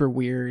being super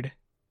weird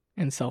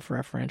and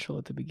self-referential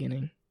at the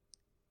beginning.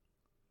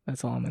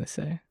 That's all I'm going to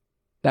say.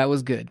 That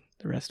was good.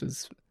 The rest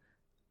was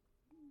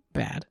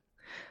bad.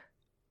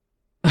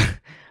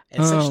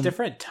 And such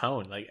different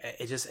tone. Like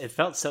it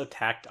felt so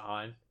tacked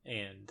on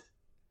and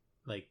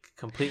like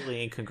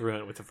completely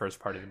incongruent with the first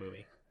part of the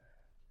movie.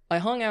 I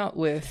hung out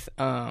with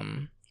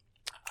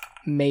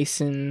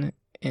Mason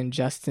and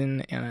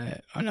Justin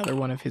and another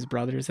one of his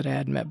brothers that I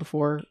had met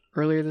before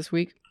earlier this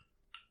week.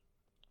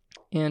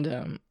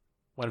 And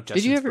one of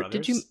Justin's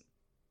brothers?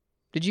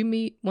 Did you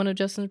meet one of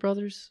Justin's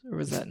brothers, or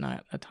was that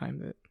not a time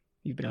that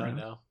you've been around?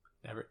 No,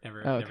 never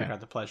got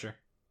the pleasure.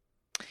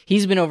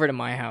 He's been over to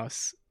my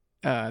house,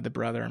 the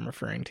brother I'm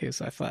referring to,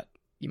 so I thought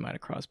you might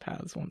have crossed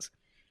paths once.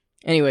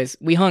 Anyways,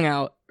 we hung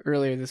out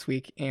earlier this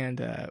week, and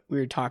we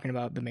were talking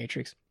about The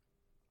Matrix,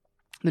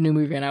 the new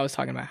movie, and I was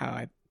talking about how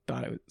I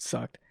thought it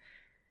sucked.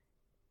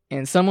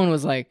 And someone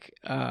was like,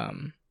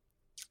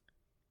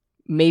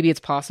 maybe it's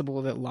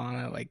possible that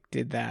Lana like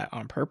did that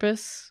on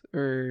purpose,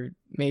 or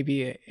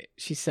maybe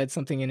she said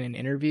something in an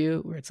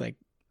interview where it's like,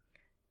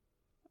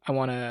 I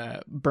want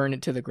to burn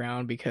it to the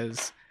ground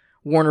because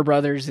Warner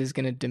Brothers is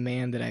going to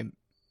demand that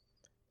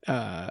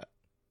I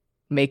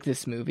make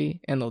this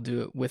movie, and they'll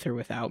do it with or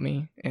without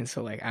me, and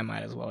so like I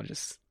might as well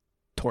just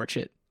torch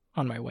it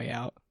on my way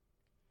out.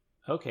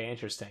 Okay,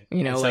 interesting.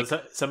 You know, like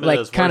some of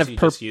those words you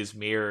just used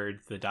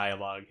mirrored the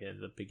dialogue in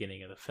the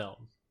beginning of the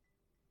film.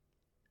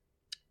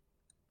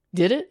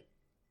 Did it?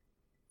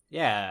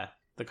 Yeah,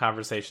 the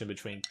conversation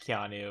between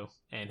Keanu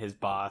and his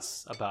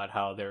boss about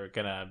how they're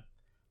gonna,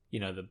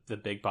 the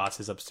big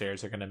bosses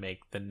upstairs are gonna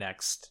make the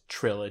next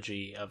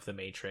trilogy of The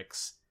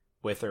Matrix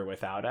with or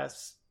without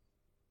us.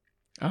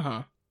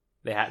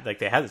 They had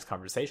this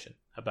conversation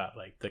about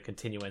like the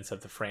continuance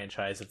of the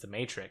franchise of The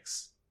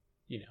Matrix,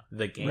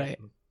 the game, right.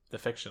 The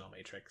fictional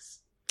Matrix.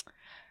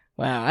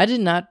 Wow, I did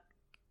not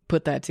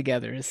put that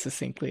together as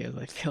succinctly as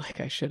I feel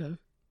like I should have.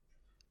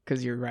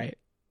 Because you're right.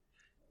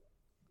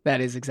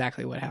 That is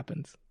exactly what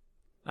happens.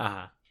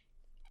 That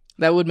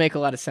would make a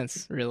lot of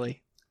sense,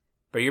 really.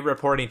 But you're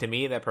reporting to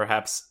me that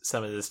perhaps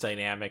some of this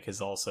dynamic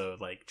is also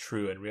like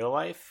true in real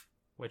life,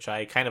 which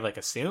I kind of like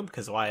assume,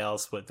 because why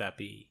else would that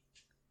be?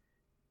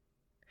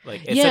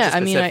 Like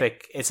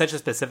it's such a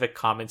specific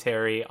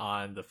commentary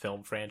on the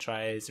film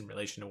franchise in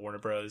relation to Warner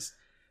Bros.,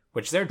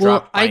 which they're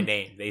dropped by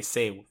name. They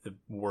say the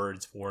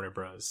words Warner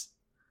Bros.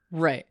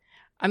 Right.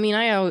 I mean,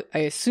 I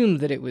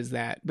assumed that it was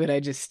that, but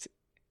I just,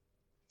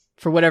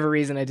 for whatever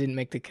reason, I didn't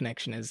make the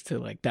connection as to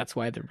like that's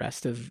why the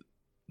rest of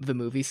the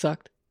movie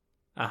sucked.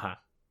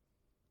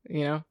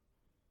 You know,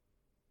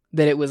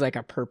 that it was like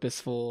a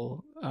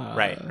purposeful,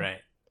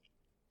 right,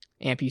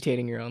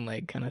 amputating your own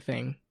leg kind of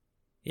thing.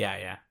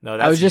 Yeah. No,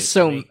 that's I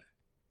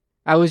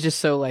was just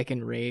so like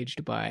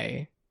enraged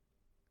by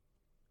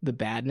the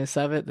badness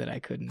of it that I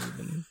couldn't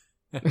even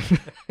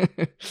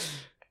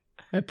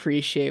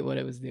appreciate what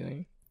it was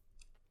doing.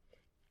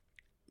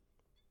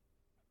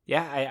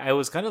 Yeah, I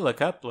was gonna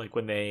look up like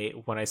when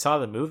I saw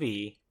the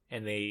movie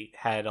and they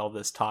had all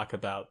this talk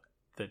about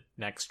the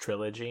next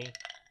trilogy,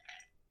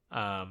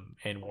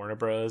 and Warner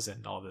Bros.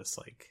 And all this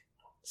like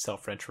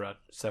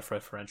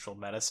self-referential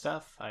meta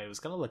stuff. I was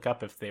gonna look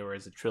up if there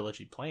was a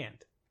trilogy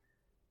planned.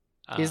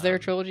 Is there a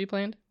trilogy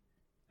planned?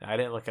 I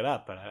didn't look it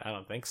up, but I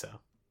don't think so.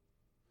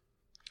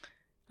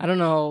 I don't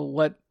know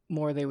what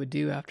more they would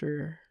do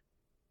after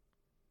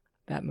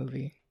that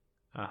movie.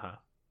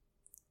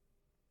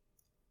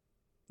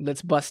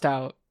 Let's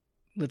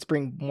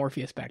bring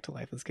Morpheus back to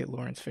life. Let's get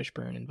Lawrence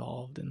Fishburne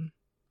involved and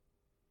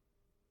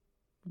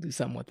do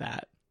something with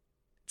that.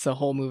 It's a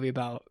whole movie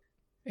about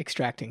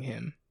extracting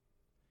him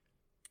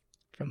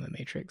from the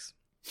Matrix.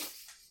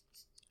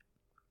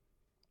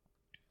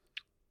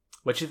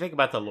 What do you think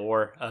about the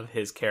lore of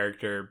his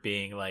character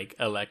being like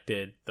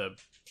elected the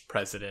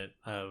president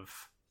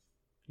of,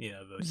 the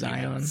Zion?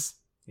 Humans?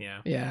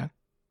 Yeah.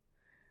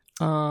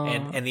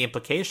 And the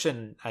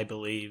implication, I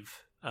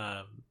believe,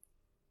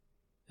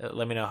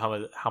 let me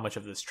know how much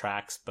of this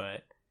tracks,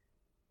 but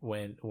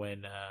when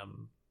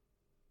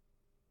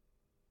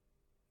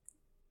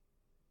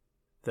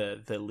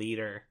the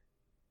leader,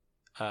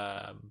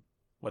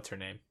 what's her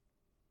name?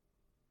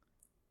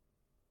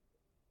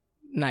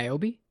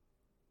 Niobe?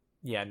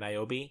 Yeah,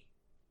 Niobe.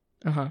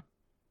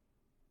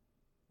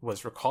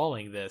 Was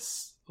recalling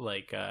this,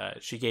 like,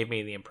 she gave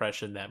me the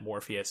impression that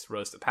Morpheus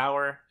rose to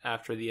power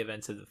after the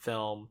events of the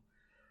film.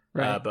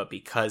 Right. But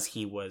because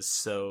he was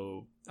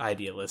so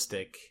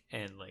idealistic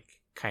and like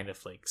kind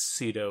of like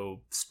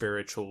pseudo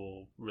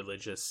spiritual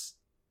religious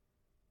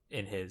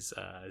in his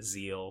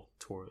zeal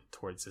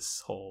towards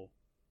this whole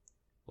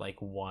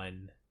like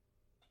one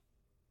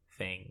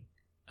thing,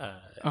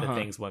 the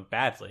things went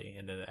badly,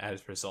 and then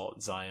as a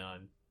result,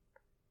 Zion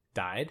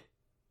died.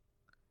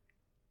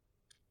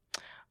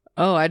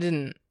 Oh, I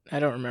don't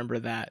remember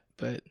that,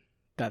 but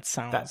that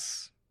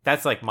sounds.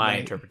 That's like my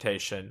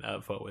interpretation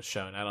of what was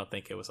shown. I don't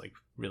think it was like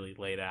really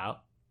laid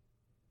out.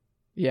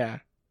 Yeah.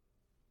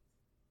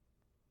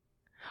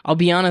 I'll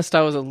be honest,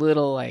 I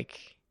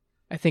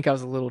think I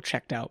was a little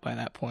checked out by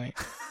that point.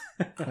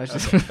 I was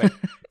just...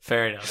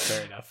 fair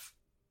enough.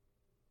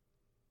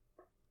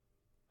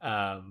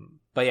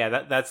 But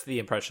yeah, that's the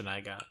impression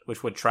I got,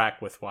 which would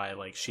track with why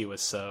like she was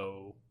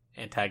so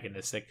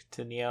antagonistic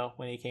to Neo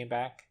when he came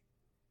back.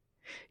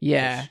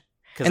 Yeah,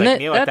 because like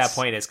Neo at that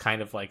point is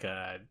kind of like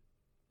a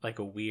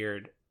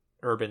weird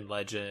urban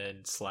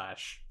legend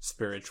 /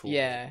 spiritual.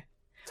 Yeah.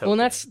 Token.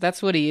 Well,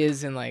 that's what he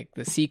is in like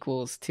the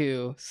sequels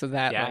too. So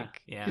that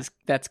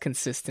that's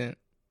consistent.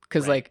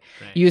 Because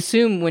you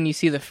assume when you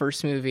see the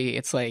first movie,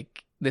 it's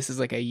like this is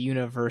like a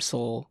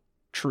universal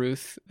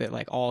truth that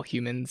like all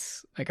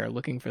humans like are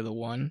looking for the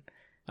one.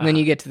 And then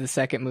you get to the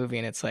second movie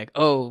and it's like,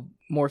 oh,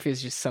 Morpheus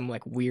is just some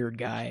like weird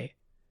guy,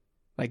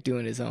 like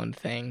doing his own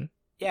thing.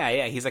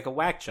 Yeah, he's like a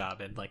whack job,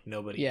 and like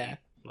nobody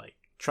like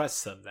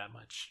trusts him that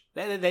much.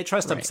 They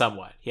trust him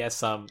somewhat. He's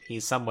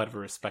somewhat of a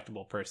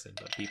respectable person,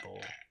 but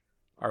people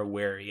are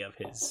wary of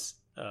his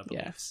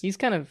beliefs. He's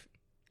kind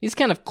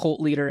of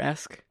cult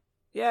leader-esque.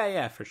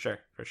 Yeah, for sure.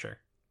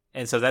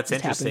 And so that's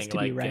interesting.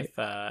 Like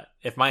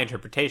if my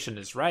interpretation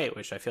is right,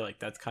 which I feel like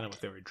that's kind of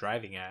what they were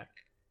driving at.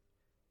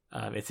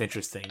 It's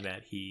interesting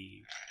that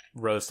he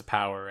rose to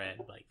power and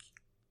like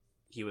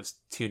he was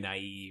too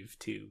naive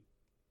to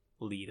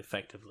lead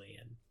effectively,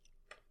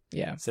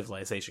 and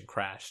civilization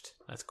crashed.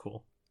 That's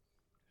cool.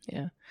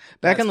 Yeah.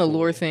 Back on the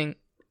lore thing,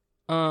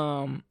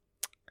 I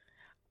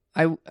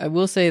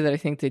will say that I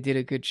think they did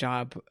a good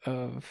job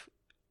of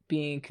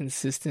being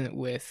consistent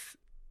with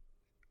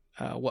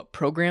what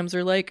programs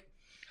are like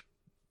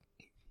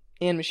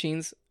and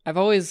machines. I've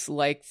always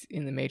liked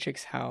in the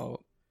Matrix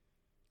how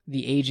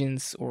the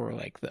agents or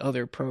like the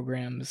other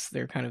programs,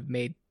 they're kind of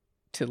made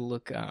to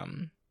look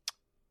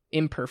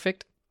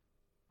imperfect,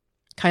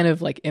 kind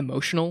of like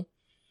emotional,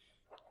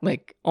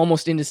 like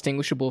almost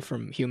indistinguishable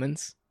from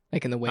humans,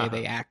 like in the way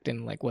they act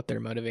and like what their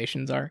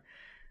motivations are.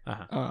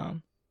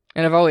 And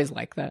I've always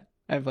liked that.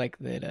 I've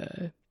liked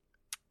that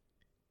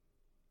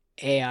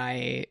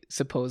AI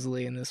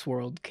supposedly in this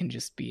world can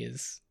just be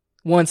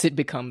once it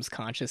becomes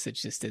conscious, it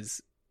just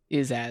is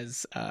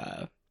as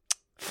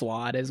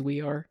flawed as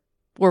we are,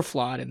 or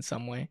flawed in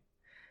some way.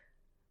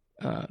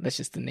 That's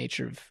just the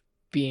nature of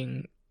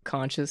being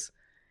conscious.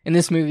 And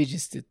this movie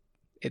just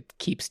it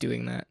keeps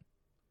doing that.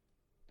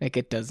 Like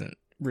it doesn't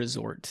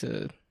resort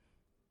to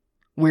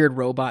weird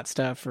robot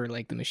stuff or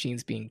like the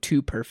machines being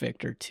too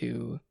perfect or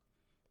too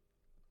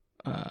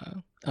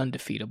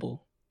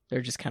undefeatable.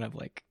 They're just kind of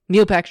like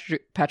Neil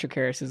Patrick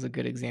Harris is a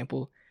good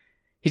example.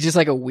 He's just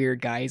like a weird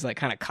guy. He's like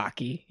kind of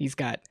cocky. He's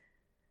got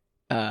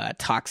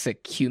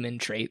toxic human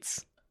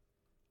traits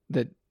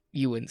that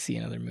you wouldn't see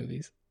in other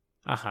movies.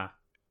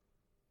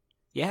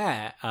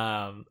 Yeah.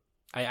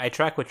 I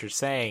track what you're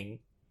saying.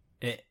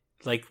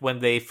 Like when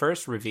they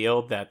first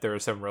revealed that there were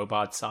some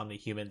robots on the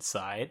human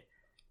side,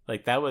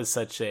 like that was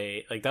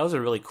that was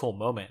a really cool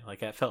moment.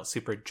 Like that felt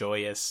super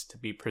joyous to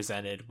be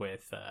presented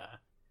with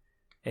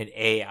an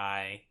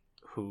AI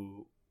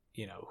who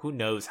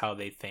knows how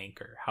they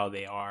think or how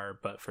they are,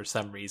 but for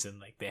some reason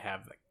like they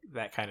have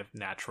that kind of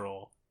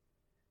natural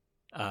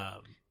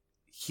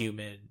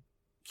human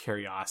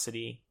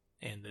curiosity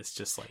and this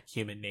just like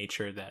human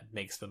nature that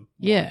makes them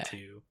want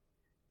to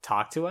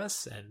talk to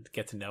us and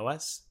get to know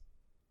us.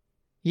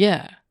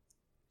 Yeah.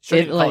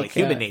 Shouldn't even call it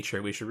human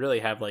nature. We should really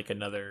have like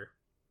another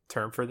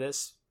term for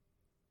this.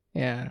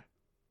 Yeah.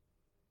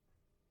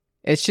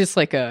 It's just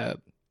like to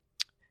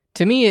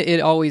me,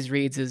 it always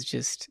reads as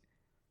just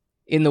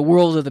in the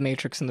world of the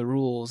Matrix and the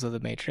rules of the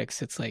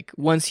Matrix, it's like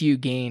once you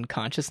gain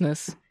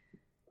consciousness,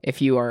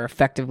 if you are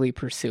effectively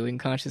pursuing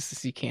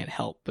consciousness, you can't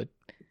help but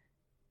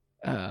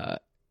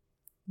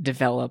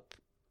develop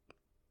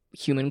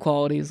human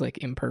qualities,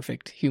 like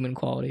imperfect human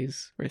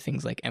qualities, or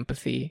things like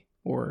empathy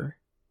or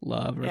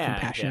love or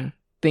compassion,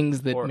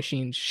 things that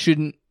machines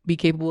shouldn't be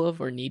capable of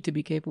or need to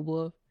be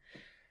capable of.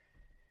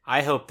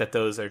 I hope that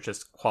those are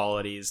just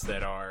qualities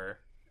that are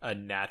a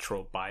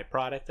natural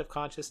byproduct of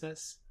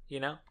consciousness,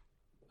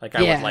 Like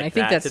I would like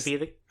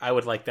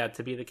that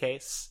to be the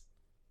case.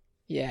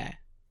 Yeah.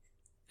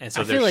 And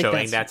so they're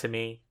showing that to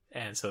me,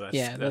 and so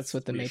that's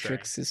what the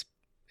Matrix is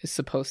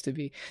supposed to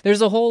be.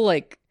 There's a whole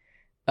like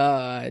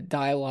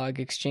dialogue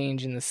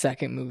exchange in the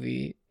second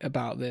movie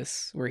about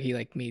this where he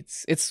like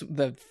meets, it's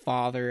the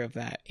father of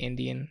that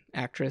Indian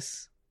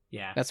actress.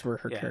 Yeah. That's where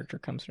her character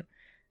comes from.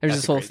 There's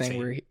this whole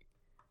thing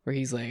where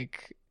he's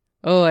like,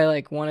 "Oh, I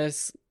like want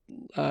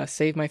to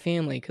save my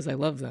family because I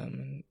love them."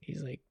 And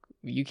he's like,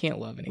 "You can't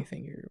love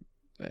anything. You're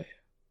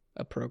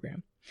a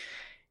program."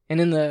 And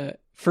in the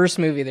first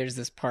movie, there's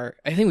this part,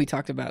 I think we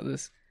talked about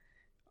this,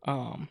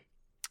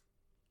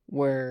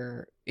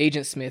 where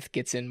Agent Smith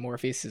gets in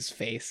Morpheus's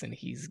face and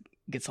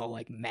gets all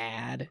like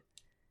mad,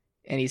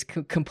 and he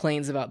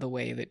complains about the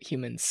way that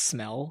humans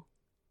smell,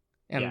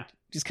 and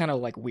just kind of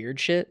like weird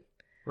shit.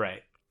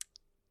 Right.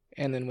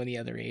 And then when the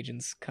other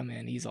agents come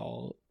in, he's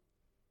all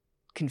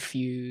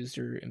confused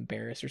or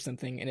embarrassed or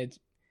something, and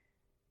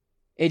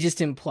it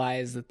just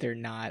implies that they're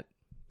not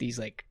these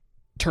like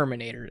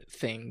Terminator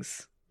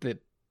things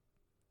that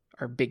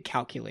are big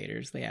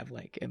calculators. They have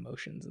like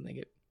emotions and they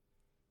get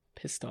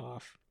pissed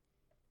off.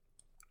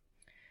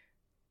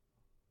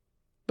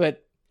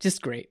 But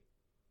just great.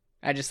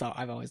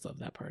 I've always loved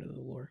that part of the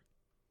lore.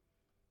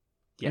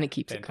 Yeah, and it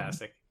keeps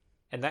fantastic. It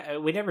and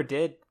that we never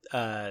did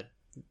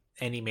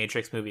any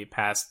Matrix movie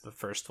past the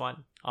first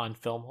one on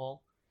Film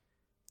Hole.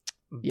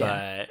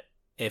 Yeah. But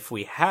if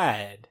we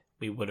had,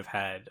 we would have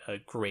had a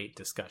great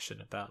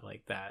discussion about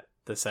like that,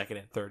 the second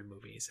and third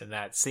movies, and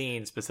that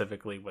scene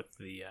specifically with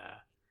the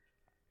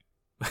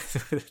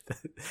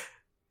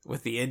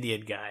with the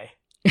Indian guy.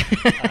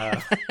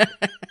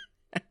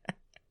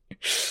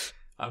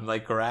 I'm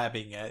like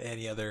grabbing at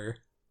any other.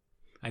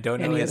 I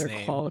don't know his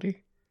name.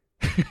 Quality.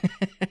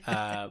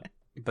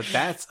 But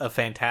that's a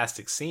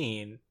fantastic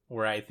scene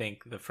where I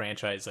think the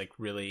franchise like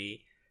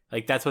really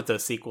like that's what the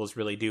sequels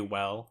really do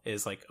well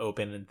is like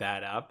open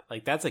that up.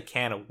 Like that's a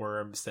can of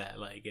worms that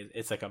like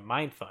it's like a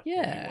mind fuck when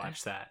you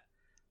watch that.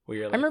 Where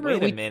you're like,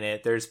 wait a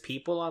minute, there's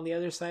people on the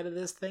other side of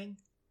this thing?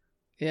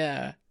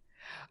 Yeah.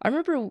 I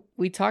remember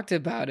we talked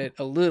about it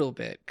a little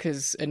bit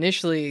because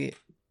initially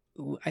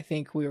I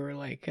think we were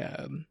like,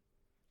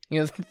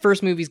 the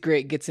first movie's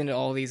great, gets into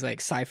all these like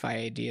sci-fi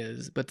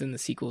ideas, but then the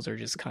sequels are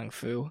just kung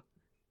fu,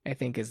 I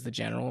think is the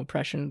general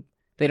impression.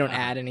 They don't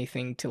add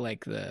anything to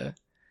like the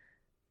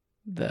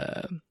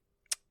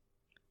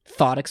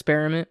thought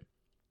experiment,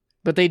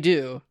 but they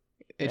do.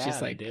 It's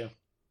just like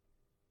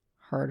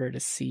harder to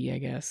see, I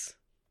guess.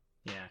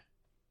 Yeah.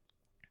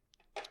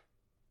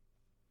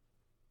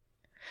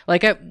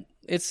 Like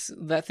it's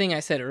that thing I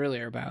said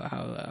earlier about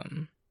how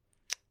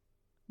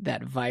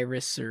that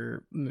virus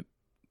or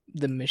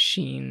the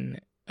machine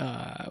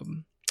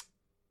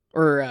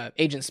or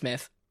Agent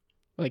Smith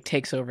like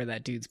takes over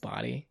that dude's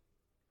body.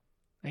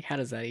 Like how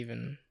does that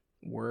even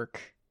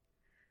work?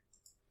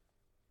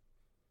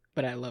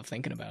 But I love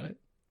thinking about it.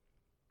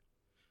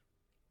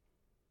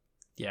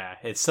 Yeah,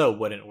 it so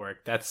wouldn't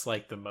work. That's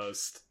like the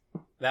most...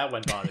 That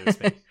one bothers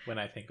me when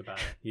I think about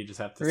it. You just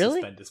have to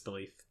suspend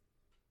disbelief.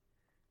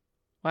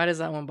 Why does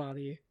that one bother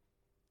you?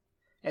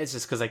 It's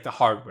just because like the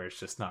hardware is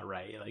just not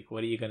right. Like,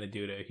 what are you going to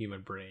do to a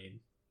human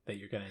brain that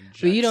you're going to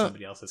inject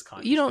somebody else's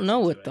consciousness? You don't know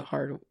what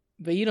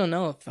but you don't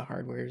know if the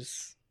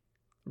hardware's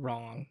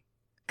wrong.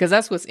 Because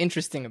that's what's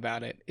interesting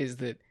about it is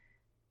that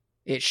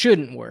it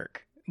shouldn't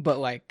work. But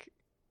like,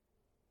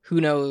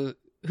 who knows?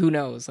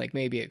 Like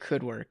maybe it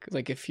could work.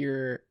 Like if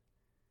your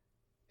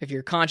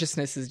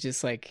consciousness is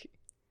just like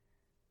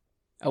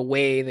a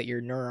way that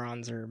your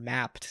neurons are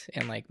mapped,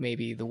 and like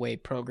maybe the way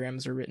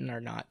programs are written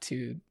are not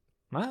too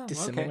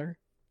dissimilar.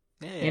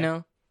 Okay. Yeah. You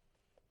know,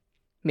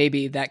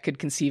 maybe that could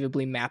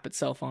conceivably map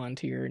itself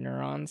onto your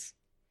neurons.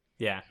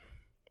 Yeah.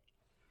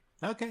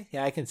 Okay.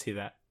 Yeah, I can see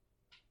that.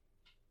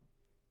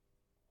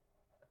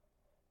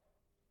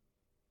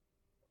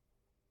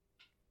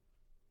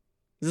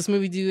 Does this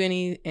movie do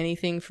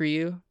anything for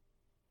you?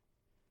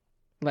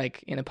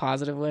 Like in a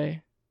positive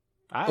way?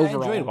 I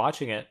enjoyed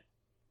watching it.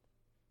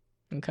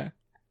 Okay.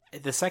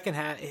 The second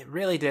half, it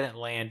really didn't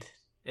land.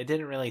 It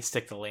didn't really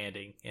stick the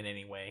landing in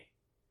any way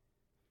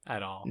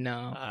at all.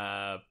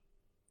 No.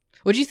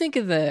 What do you think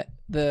of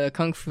the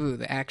kung fu,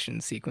 the action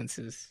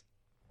sequences?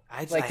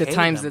 I the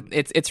times them.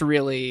 That it's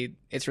really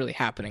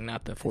happening,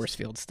 not the force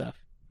field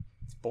stuff.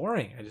 It's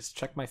boring. I just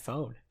check my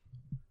phone.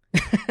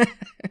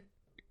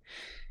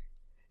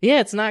 Yeah,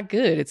 it's not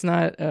good. It's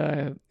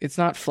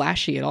not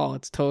flashy at all.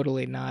 It's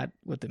totally not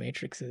what the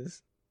Matrix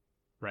is.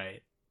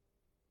 Right.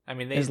 I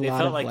mean, they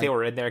felt like they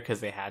were in there because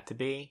they had to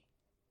be.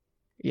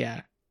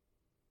 Yeah.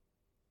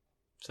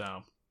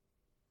 So.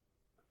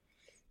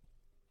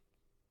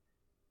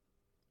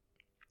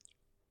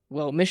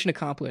 Well, mission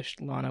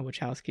accomplished. Lana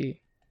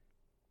Wachowski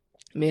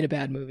made a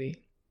bad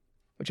movie,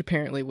 which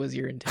apparently was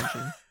your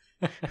intention.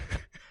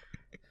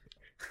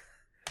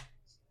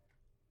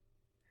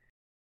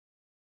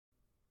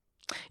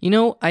 You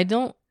know, I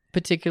don't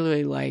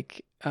particularly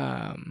like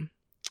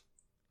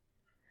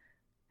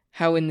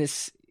how in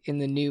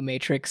the new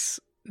Matrix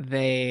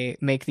they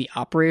make the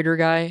operator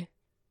guy,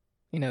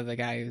 the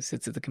guy who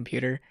sits at the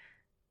computer.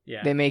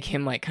 Yeah. They make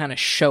him like kind of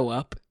show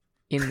up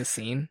in the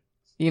scene.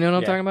 You know what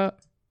I'm talking about?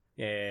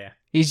 Yeah.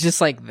 He's just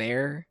like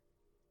there,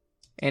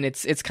 and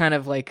it's kind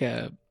of like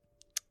I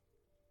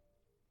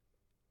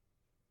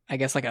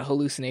guess like a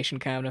hallucination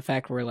kind of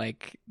effect where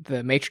like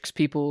the Matrix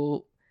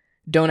people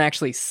don't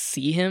actually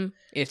see him.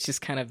 It's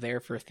just kind of there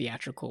for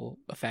theatrical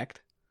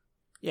effect.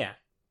 Yeah.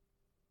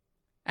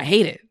 I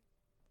hate it.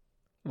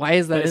 Why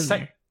is that in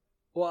there?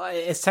 Well,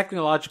 it's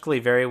technologically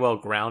very well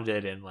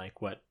grounded in like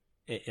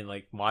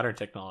modern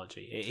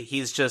technology.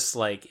 He's just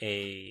like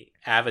a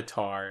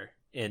avatar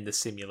in the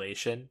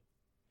simulation.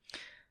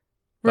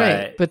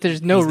 Right, but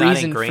there's no he's not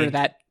reason for ingrained-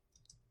 that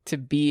to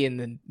be in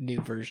the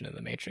new version of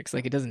the Matrix.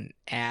 Like, it doesn't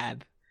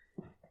add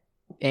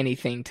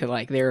anything to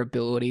like their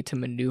ability to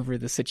maneuver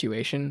the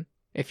situation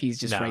if he's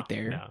just right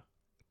there. No.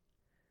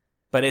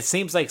 But it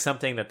seems like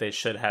something that they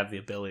should have the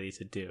ability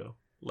to do.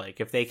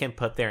 Like, if they can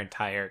put their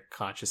entire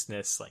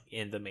consciousness like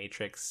in the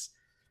Matrix,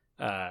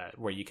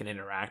 where you can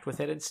interact with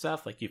it and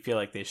stuff, like you feel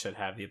like they should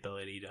have the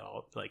ability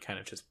to like kind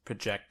of just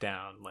project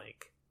down,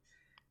 like,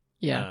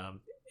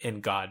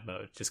 in God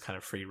mode, just kind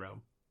of free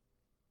roam.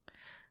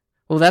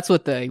 Well, that's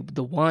what the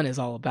one is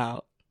all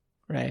about,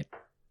 right?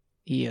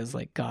 He is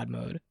like God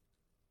mode.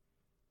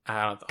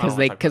 Because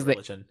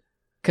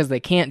they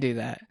can't do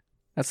that.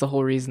 That's the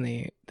whole reason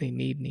they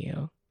need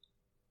Neo,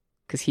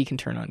 because he can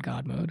turn on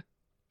God mode.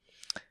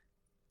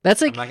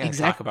 That's like I'm not going to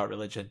talk about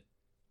religion.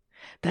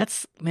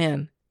 That's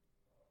man.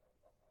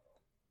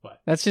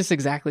 What? That's just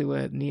exactly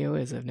what Neo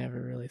is. I've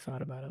never really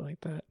thought about it like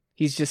that.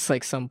 He's just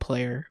like some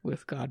player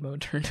with God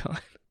mode turned on.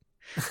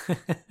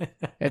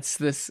 That's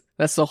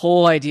the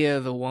whole idea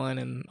of the one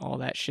and all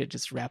that shit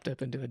just wrapped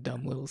up into a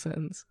dumb little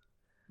sentence.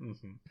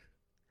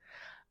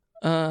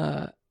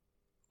 Mm-hmm.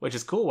 Which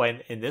is cool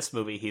when in this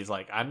movie he's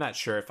like, I'm not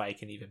sure if I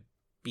can even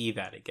be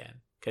that again,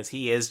 because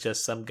he is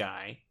just some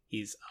guy.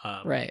 He's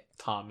right.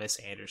 Thomas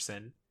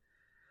Anderson.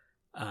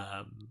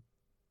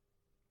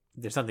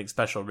 There's something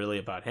special really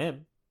about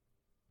him.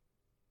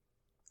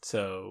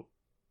 So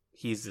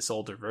he's this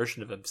older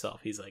version of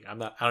himself. He's like, I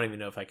don't even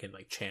know if I can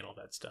like channel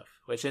that stuff.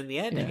 Which in the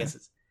end, I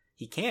guess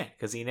he can't,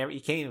 because he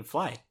can't even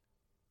fly.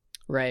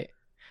 Right.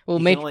 Well,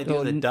 he can only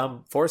do the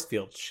dumb force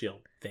field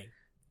shield thing.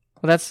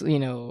 Well, that's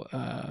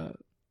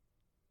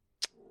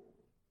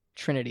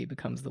Trinity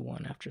becomes the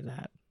one after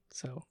that.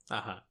 So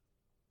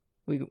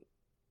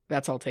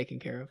that's all taken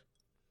care of.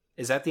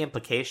 Is that the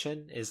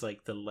implication? Is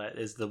like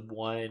is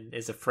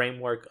the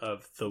framework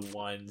of the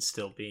one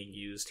still being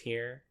used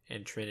here,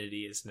 and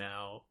Trinity is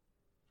now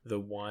the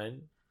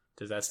one?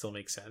 Does that still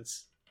make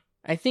sense?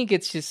 I think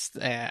it's just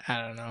I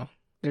don't know.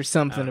 There's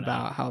something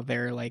about how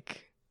they're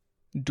like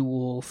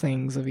dual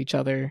things of each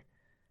other.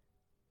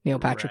 Neil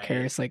Patrick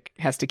Harris like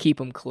has to keep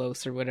them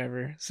close or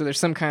whatever. So there's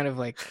some kind of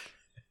like,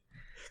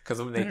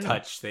 because when they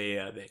touch, they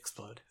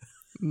explode.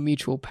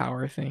 Mutual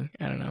power thing.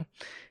 I don't know.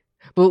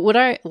 But what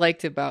I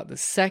liked about the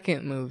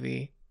second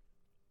movie,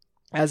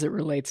 as it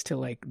relates to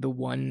like the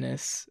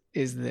oneness,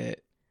 is that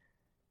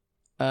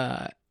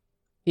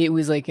it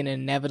was like an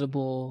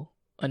inevitable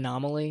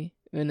anomaly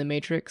in the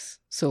Matrix.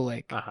 So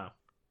like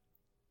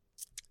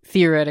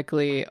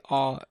theoretically,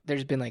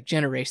 there's been like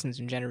generations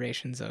and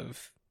generations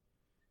of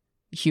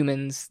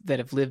humans that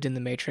have lived in the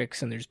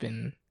Matrix, and there's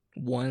been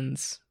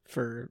ones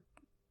for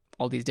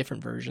all these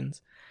different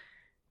versions.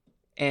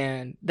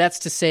 And that's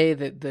to say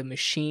that the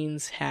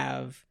machines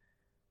have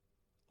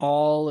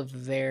all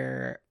of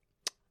their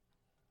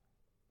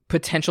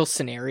potential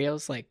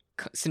scenarios, like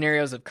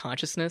scenarios of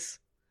consciousness,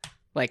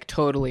 like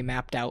totally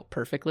mapped out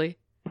perfectly.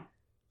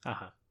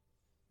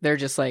 They're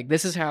just like,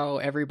 this is how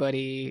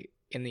everybody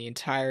in the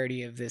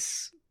entirety of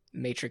this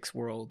Matrix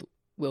world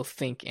will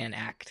think and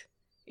act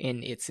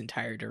in its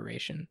entire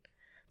duration.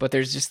 But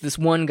there's just this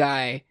one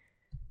guy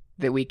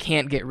that we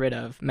can't get rid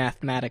of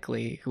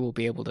mathematically who will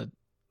be able to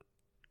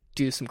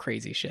do some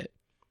crazy shit.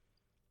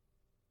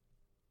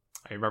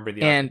 I remember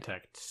the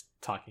architect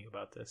talking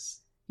about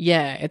this.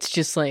 Yeah, it's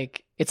just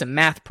like, it's a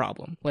math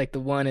problem. Like, the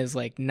one is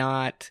like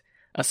not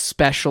a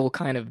special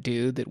kind of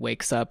dude that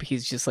wakes up.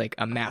 He's just like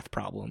a math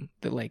problem.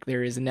 That like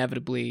there is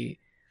inevitably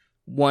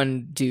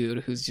one dude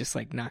who's just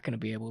like not going to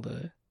be able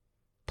to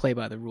play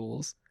by the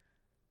rules.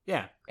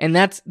 Yeah. And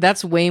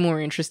that's way more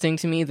interesting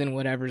to me than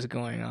whatever's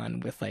going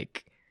on with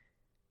like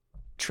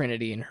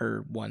Trinity and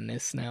her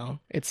oneness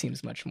now. It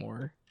seems much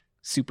more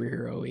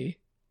superhero-y.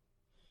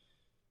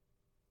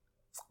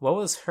 What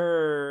was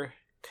her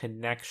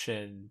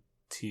connection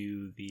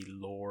to the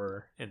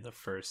lore in the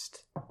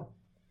first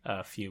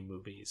few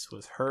movies?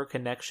 Was her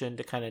connection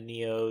to kind of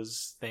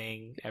Neo's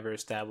thing ever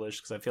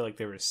established? Because I feel like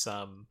there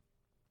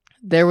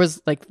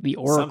was like the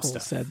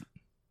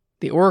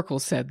Oracle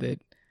said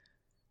that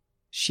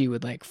she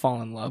would like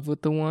fall in love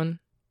with the one.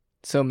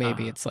 So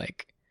maybe it's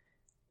like,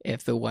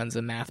 if the one's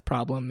a math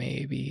problem,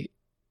 maybe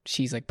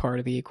she's like part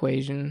of the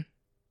equation.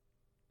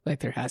 Like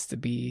there has to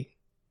be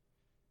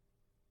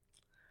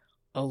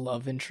a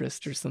love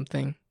interest or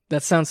something.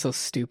 That sounds so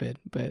stupid,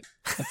 but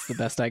that's the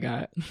best I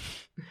got.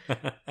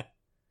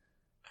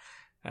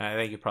 I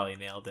think you probably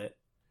nailed it.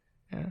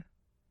 Yeah.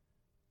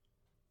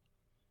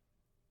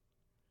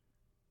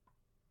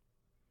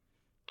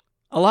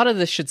 A lot of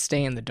this should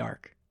stay in the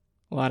dark.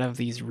 A lot of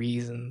these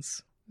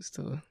reasons as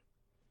to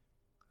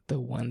the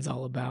one's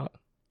all about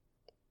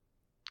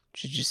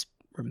should just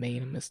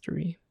remain a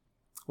mystery.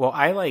 Well,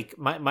 I like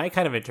my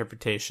kind of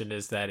interpretation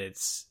is that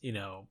it's,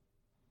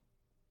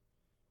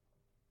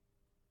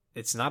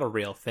 it's not a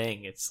real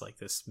thing. It's like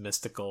this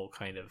mystical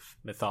kind of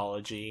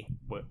mythology,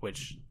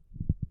 which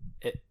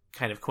it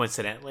kind of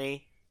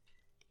coincidentally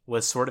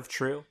was sort of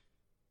true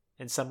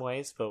in some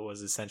ways, but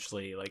was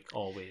essentially like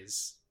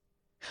always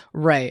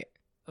right.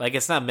 Like,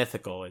 it's not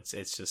mythical. It's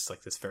just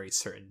like this very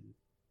certain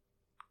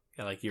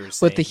like you were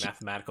saying,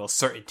 mathematical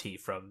certainty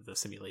from the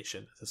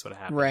simulation. That's what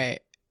happened. Right.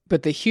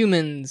 But the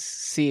humans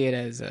see it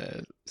as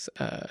a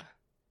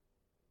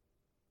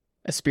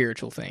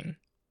spiritual thing.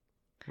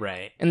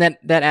 Right. And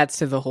that adds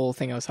to the whole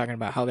thing I was talking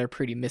about, how they're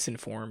pretty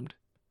misinformed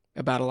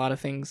about a lot of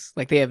things.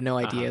 Like, they have no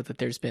idea that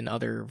there's been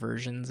other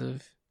versions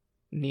of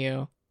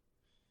Neo.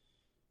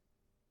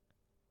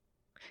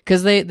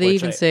 Because they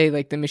even say,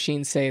 like, the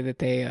machines say that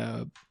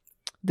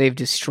they've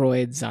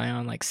destroyed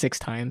Zion like 6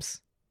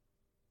 times.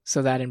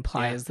 So that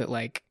implies that,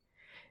 like,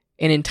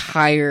 an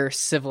entire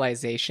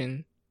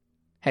civilization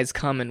has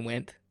come and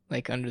went,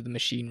 like, under the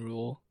machine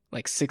rule,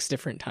 like 6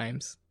 different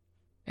times.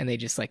 And they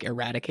just, like,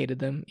 eradicated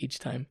them each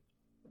time.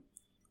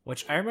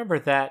 Which I remember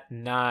that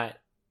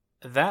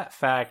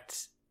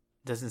fact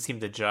doesn't seem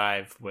to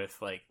jive with,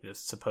 like, the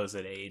supposed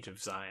age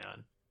of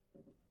Zion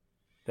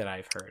that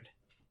I've heard.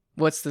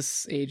 What's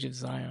this age of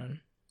Zion?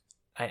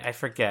 I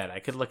forget. I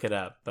could look it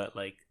up, but,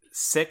 like,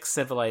 6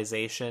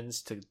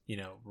 civilizations to,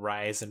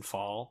 rise and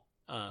fall.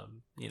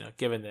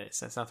 Given that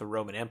it's not the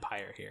Roman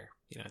Empire here,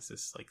 it's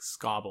just like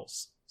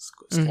squabbles.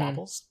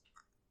 Squabbles?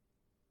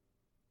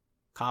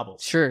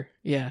 Cobbles. Sure,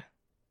 yeah.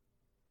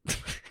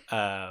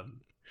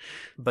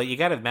 But you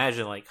gotta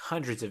imagine, like,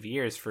 hundreds of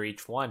years for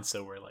each one,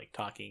 so we're, like,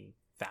 talking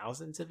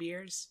thousands of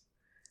years?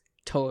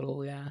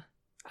 Total, yeah.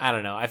 I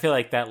don't know. I feel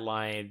like that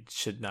line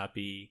should not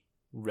be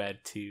read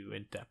too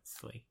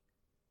in-depthly.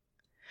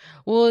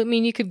 Well, I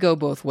mean, you could go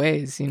both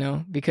ways,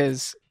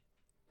 because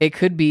it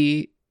could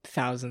be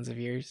thousands of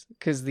years.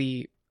 Because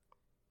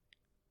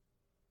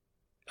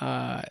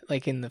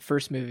like in the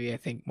first movie, I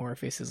think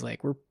Morpheus is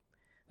like,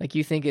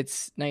 you think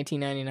it's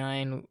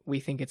 1999, we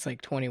think it's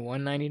like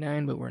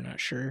 2199, but we're not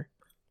sure.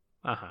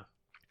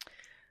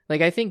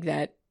 Like, I think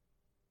that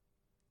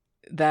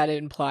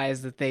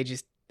implies that they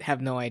just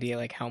have no idea,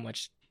 like, how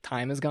much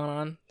time has gone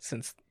on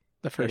since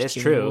the first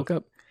human woke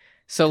up.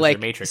 So, like,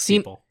 Matrix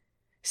people.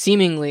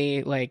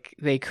 Seemingly, like,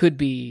 they could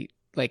be,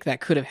 like,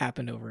 that could have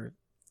happened over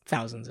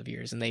thousands of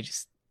years, and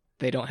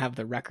they don't have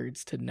the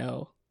records to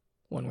know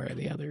one way or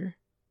the other.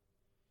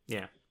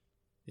 Yeah.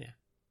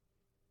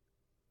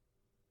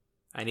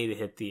 I need to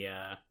hit the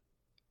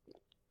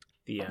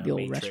old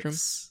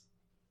Matrix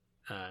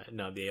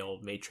restroom. The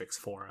old Matrix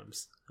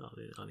forums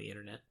on the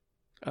internet.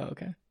 Oh,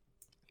 okay.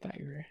 I thought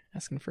you were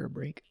asking for a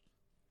break.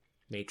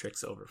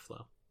 Matrix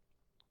overflow.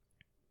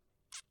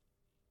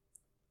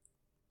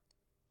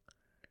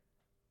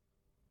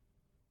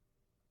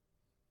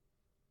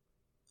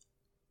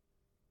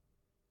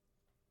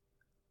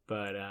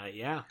 But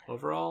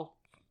overall,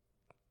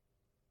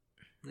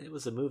 it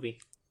was a movie.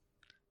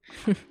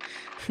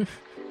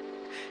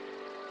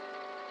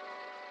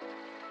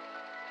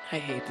 I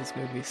hate this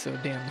movie so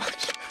damn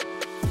much.